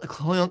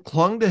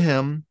clung to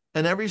him.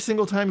 And every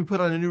single time he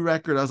put on a new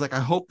record, I was like, I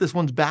hope this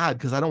one's bad,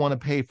 because I don't want to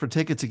pay for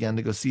tickets again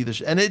to go see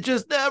this. And it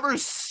just never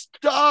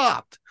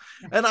stopped.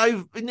 And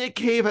Nick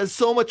Cave has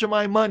so much of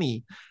my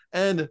money.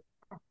 And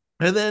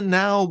then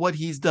now what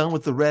he's done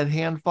with the Red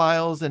Hand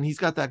Files, and he's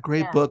got that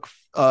great book,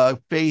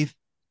 Faith,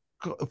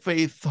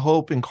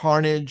 Hope, and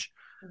Carnage,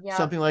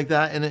 something like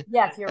that. And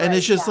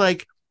it's just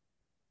like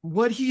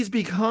what he's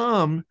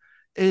become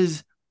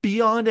is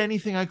beyond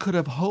anything I could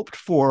have hoped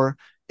for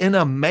in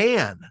a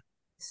man.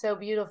 So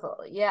beautiful.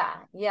 Yeah.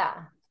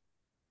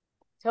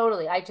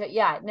 Totally.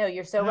 No,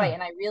 you're so right.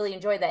 And I really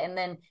enjoyed that. And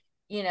then,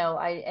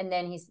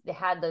 he's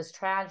had those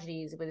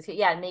tragedies with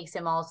it makes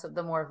him also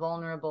the more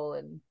vulnerable.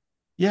 And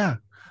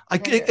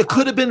it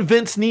could have been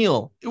Vince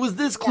Neil. It was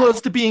this close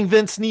to being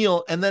Vince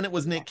Neil. And then it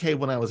was Nick Cave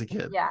when I was a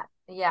kid.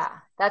 Yeah.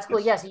 That's cool.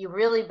 Yeah. So you've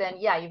really been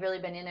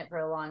in it for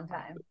a long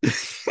time.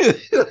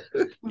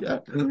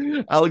 Yeah.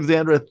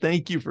 Alexandra,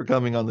 thank you for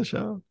coming on the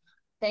show.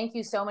 Thank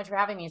you so much for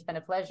having me. It's been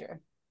a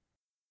pleasure.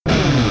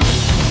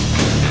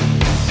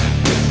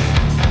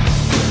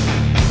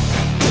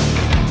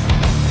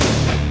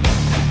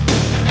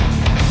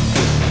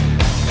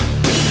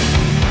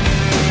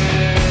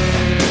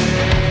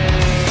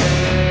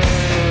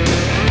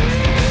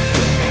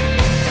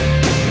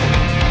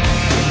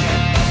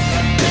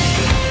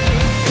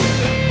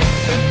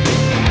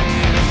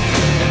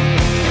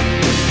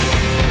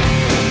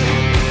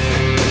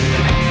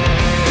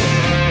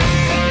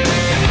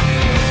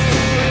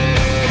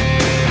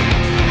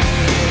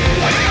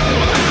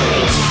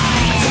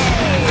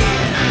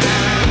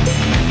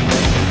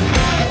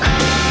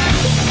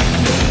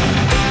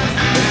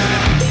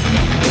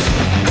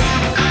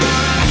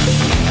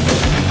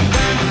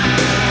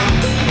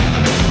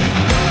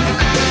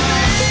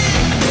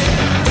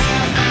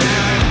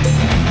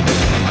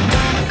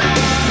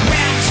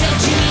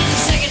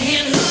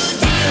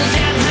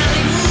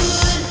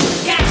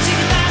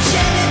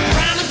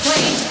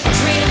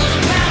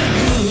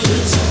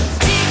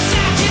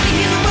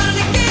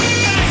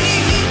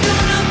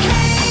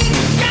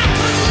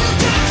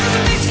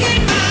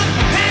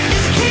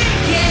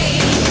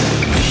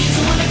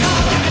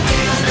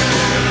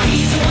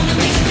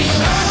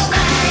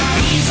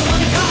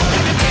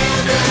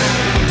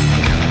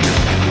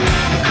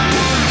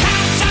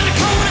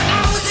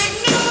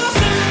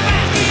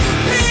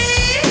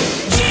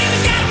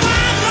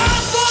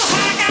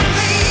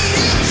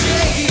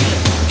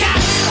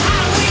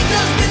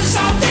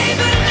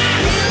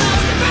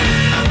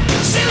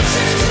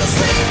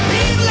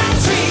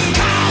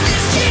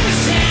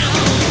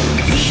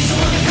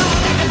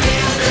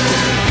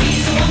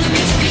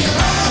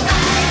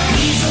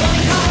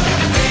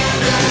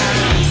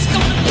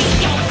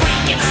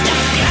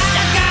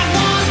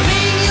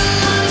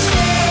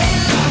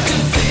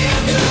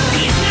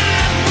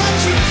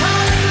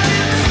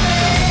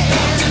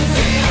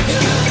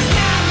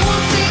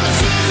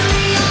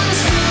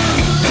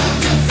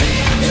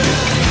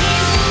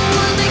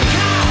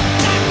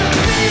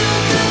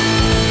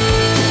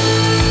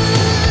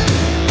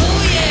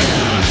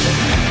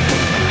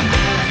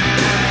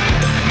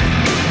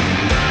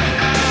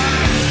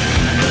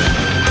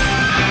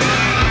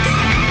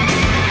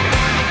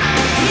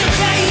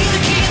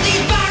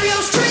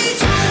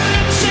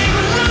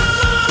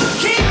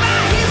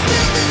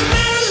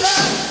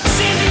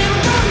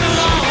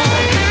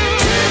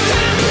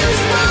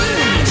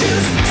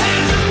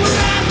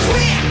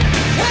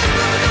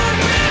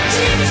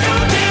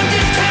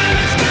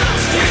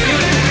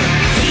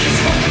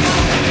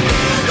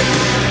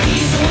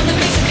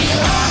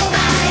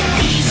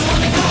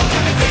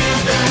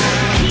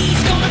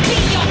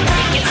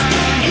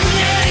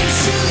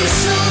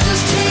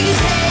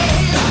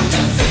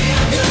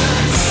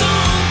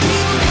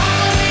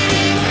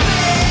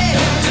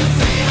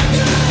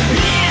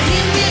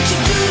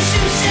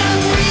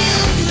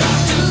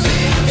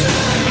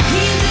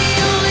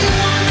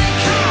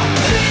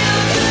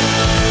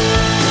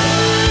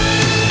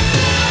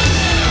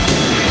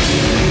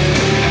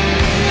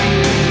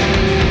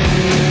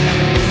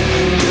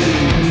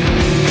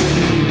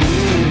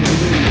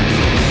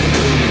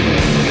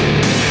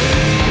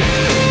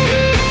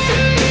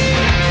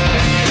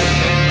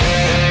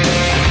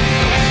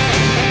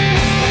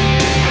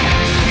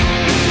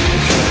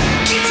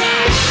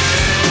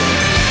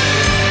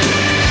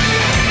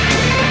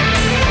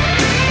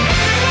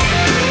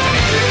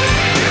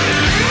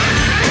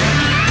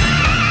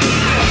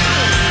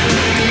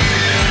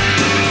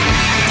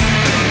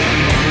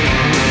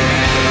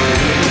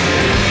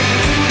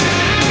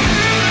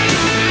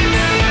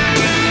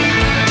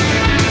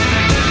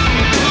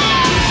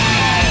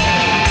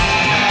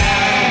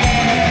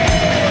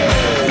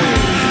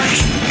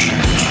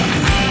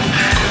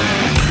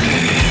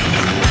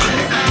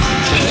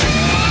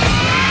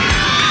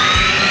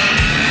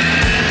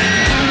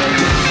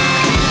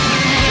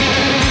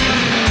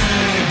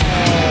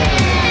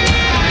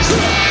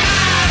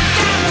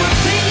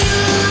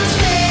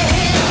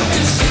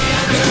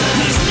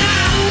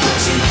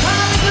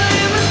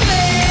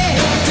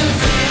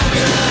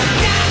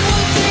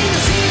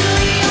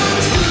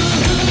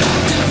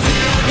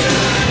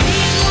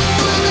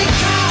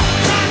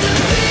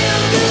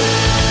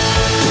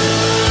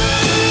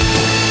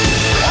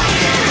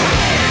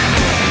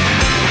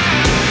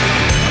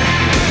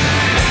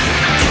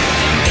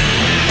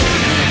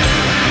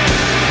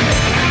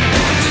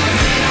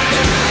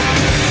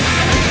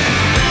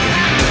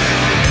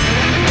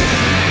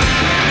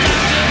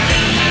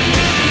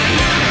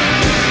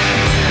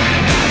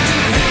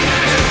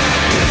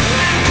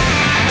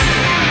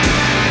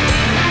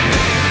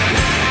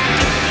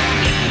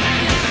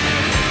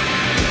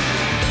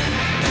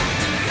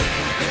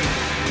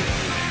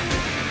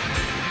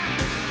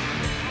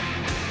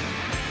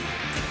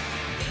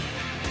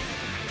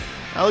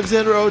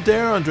 Alexandra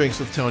Auder on Drinks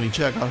with Tony.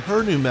 Check out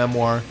her new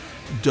memoir,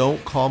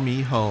 Don't Call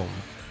Me Home.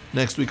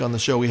 Next week on the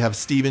show, we have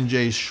Stephen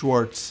J.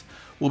 Schwartz.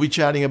 We'll be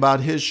chatting about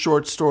his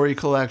short story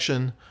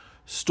collection,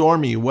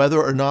 Stormy, Whether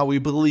or Not We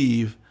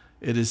Believe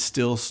It Is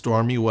Still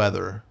Stormy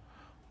Weather.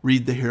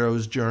 Read the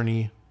hero's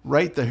journey,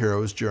 write the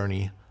hero's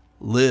journey,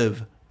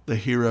 live the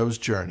hero's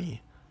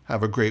journey.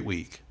 Have a great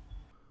week.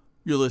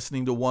 You're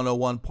listening to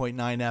 101.9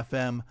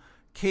 FM,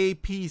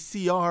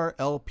 KPCR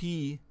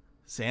LP,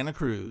 Santa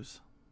Cruz.